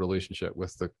your relationship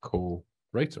with the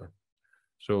co-writer.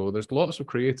 So there's lots of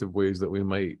creative ways that we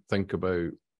might think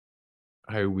about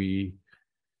how we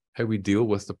deal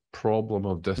with the problem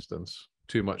of distance,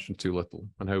 too much and too little,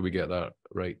 and how we get that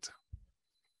right.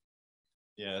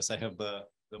 Yes, I have the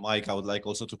mic. I would like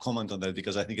also to comment on that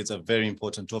because I think it's a very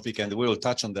important topic, and we will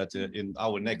touch on that in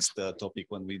our next topic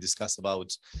when we discuss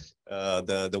about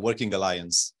the working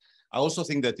alliance. I also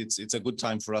think that it's a good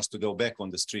time for us to go back on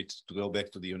the street, to go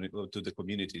back to the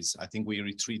communities. I think we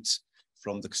retreat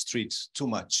from the street too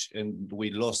much and we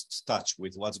lost touch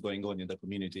with what's going on in the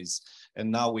communities.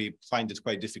 And now we find it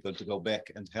quite difficult to go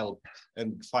back and help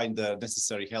and find the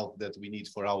necessary help that we need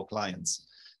for our clients.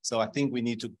 So I think we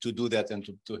need to do that and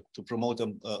to promote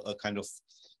a kind of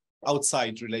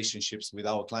outside relationships with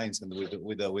our clients and with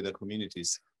the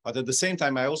communities. But at the same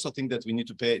time, I also think that we need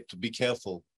to be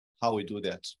careful how we do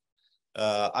that.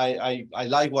 I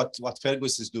like what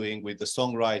Fergus is doing with the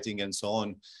songwriting and so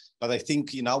on, but I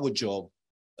think in our job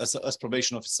as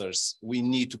probation officers, we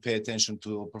need to pay attention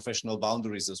to professional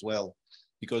boundaries as well,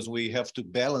 because we have to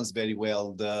balance very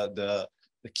well the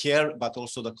care, but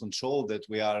also the control that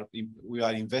we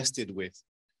are invested with.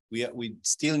 We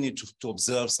still need to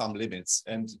observe some limits,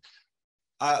 and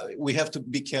we have to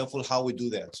be careful how we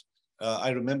do that. I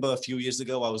remember a few years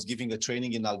ago, I was giving a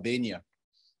training in Albania.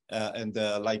 And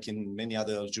like in many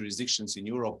other jurisdictions in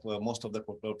Europe, most of the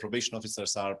probation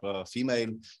officers are female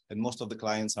and most of the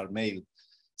clients are male.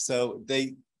 So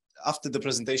after the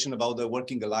presentation about the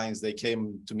working alliance, they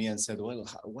came to me and said, well,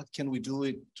 what can we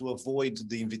do to avoid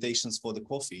the invitations for the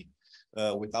coffee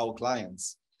with our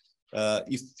clients?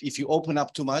 If you open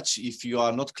up too much, if you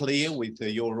are not clear with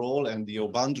your role and your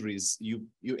boundaries, you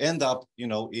end up,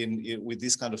 with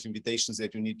these kind of invitations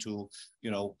that you need to,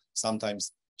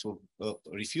 sometimes to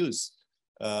refuse.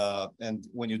 And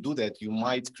when you do that, you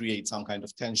might create some kind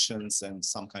of tensions and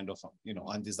some kind of,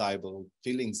 undesirable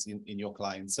feelings in your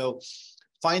client. So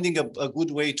finding a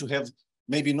good way to have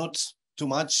maybe not too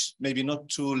much, maybe not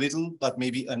too little, but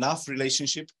maybe enough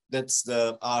relationship, that's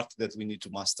the art that we need to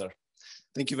master.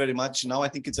 Thank you very much. Now I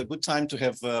think it's a good time to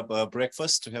have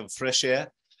breakfast, to have fresh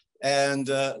air. And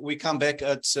we come back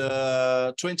at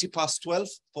 12:20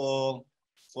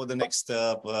 for the next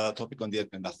topic on the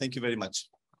agenda. Thank you very much.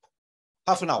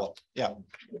 Half an hour, yeah.